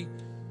today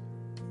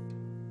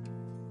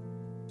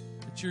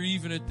that you're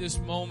even at this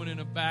moment in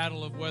a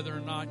battle of whether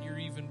or not you're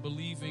even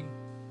believing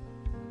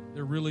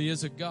there really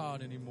is a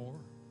God anymore.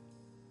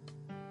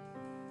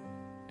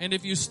 And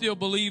if you still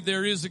believe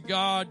there is a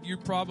God, you're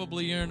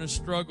probably in a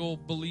struggle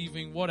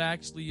believing what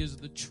actually is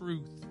the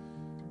truth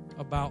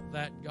about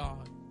that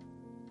God.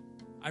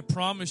 I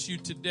promise you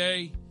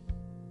today,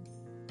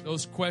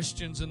 those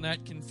questions and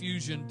that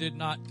confusion did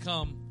not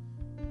come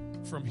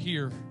from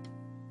here.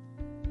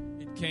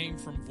 It came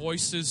from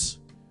voices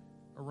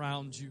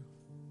around you.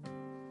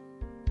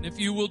 And if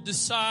you will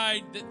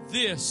decide that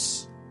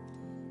this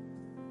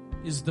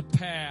is the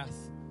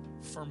path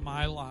for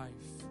my life,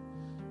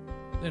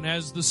 then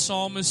as the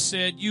psalmist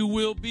said, you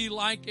will be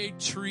like a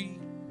tree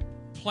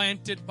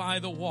planted by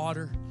the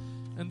water.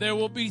 And there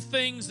will be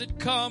things that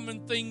come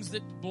and things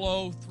that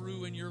blow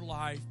through in your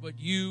life, but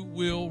you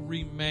will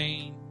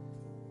remain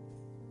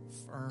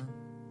firm.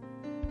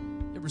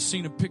 You ever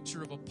seen a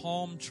picture of a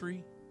palm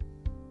tree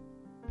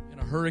in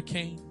a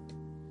hurricane?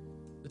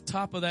 The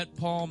top of that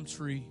palm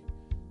tree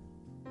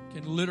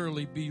can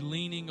literally be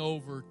leaning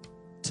over,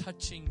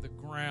 touching the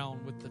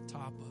ground with the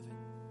top of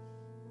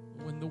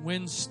it. When the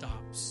wind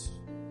stops,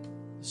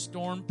 the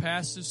storm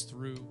passes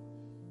through,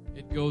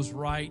 it goes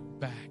right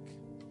back.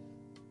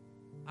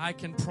 I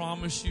can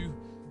promise you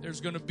there's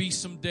going to be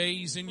some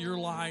days in your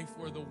life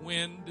where the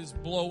wind is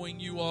blowing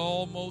you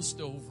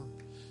almost over,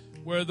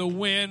 where the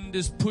wind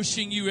is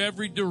pushing you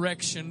every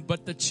direction.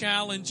 But the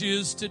challenge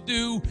is to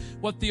do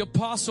what the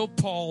Apostle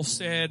Paul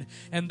said,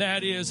 and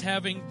that is,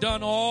 having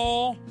done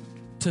all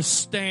to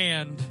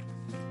stand,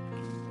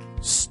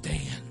 stand.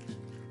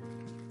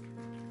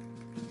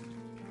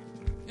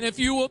 And if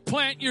you will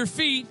plant your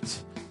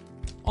feet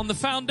on the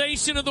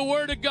foundation of the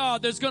Word of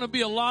God, there's going to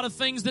be a lot of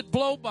things that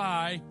blow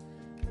by.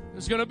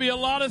 There's going to be a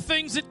lot of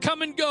things that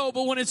come and go,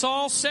 but when it's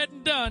all said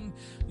and done,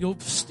 you'll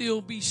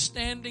still be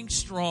standing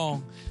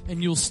strong,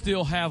 and you'll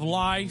still have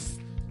life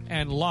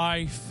and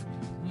life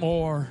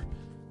more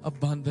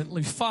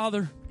abundantly.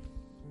 Father,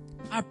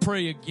 I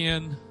pray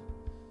again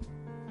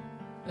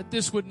that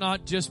this would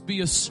not just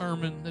be a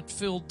sermon that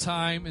filled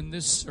time in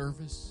this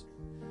service.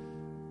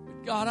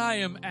 But God, I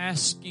am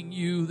asking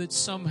you that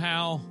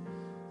somehow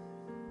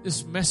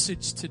this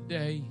message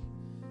today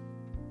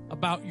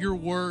about your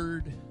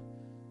word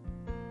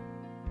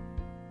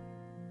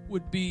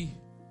would be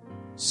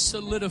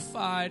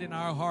solidified in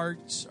our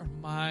hearts, our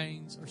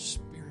minds, our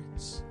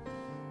spirits.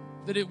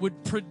 That it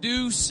would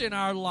produce in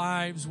our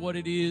lives what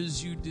it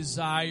is you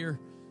desire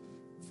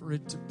for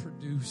it to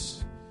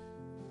produce.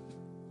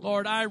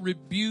 Lord, I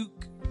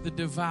rebuke the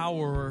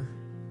devourer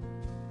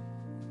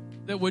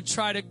that would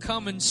try to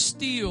come and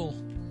steal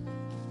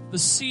the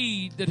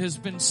seed that has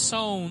been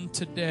sown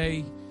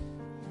today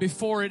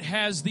before it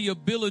has the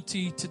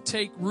ability to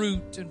take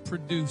root and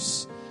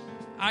produce.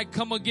 I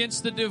come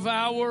against the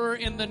devourer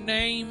in the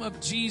name of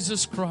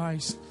Jesus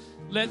Christ.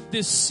 Let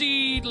this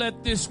seed,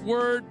 let this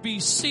word be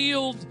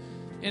sealed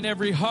in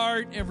every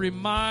heart, every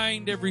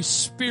mind, every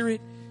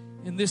spirit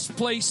in this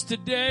place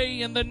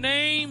today, in the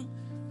name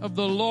of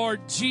the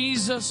Lord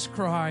Jesus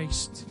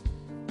Christ.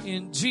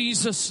 In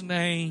Jesus'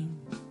 name.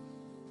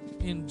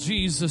 In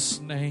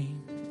Jesus' name.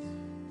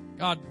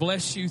 God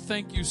bless you.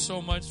 Thank you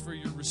so much for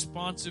your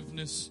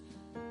responsiveness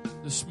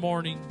this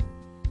morning.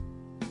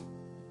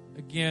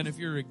 Again, if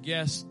you're a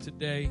guest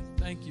today,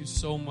 thank you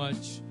so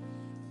much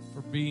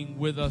for being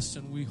with us,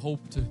 and we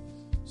hope to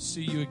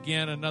see you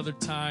again another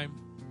time.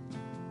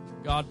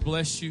 God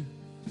bless you.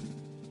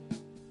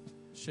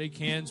 Shake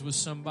hands with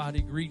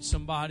somebody, greet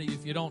somebody.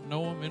 If you don't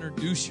know them,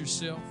 introduce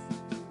yourself.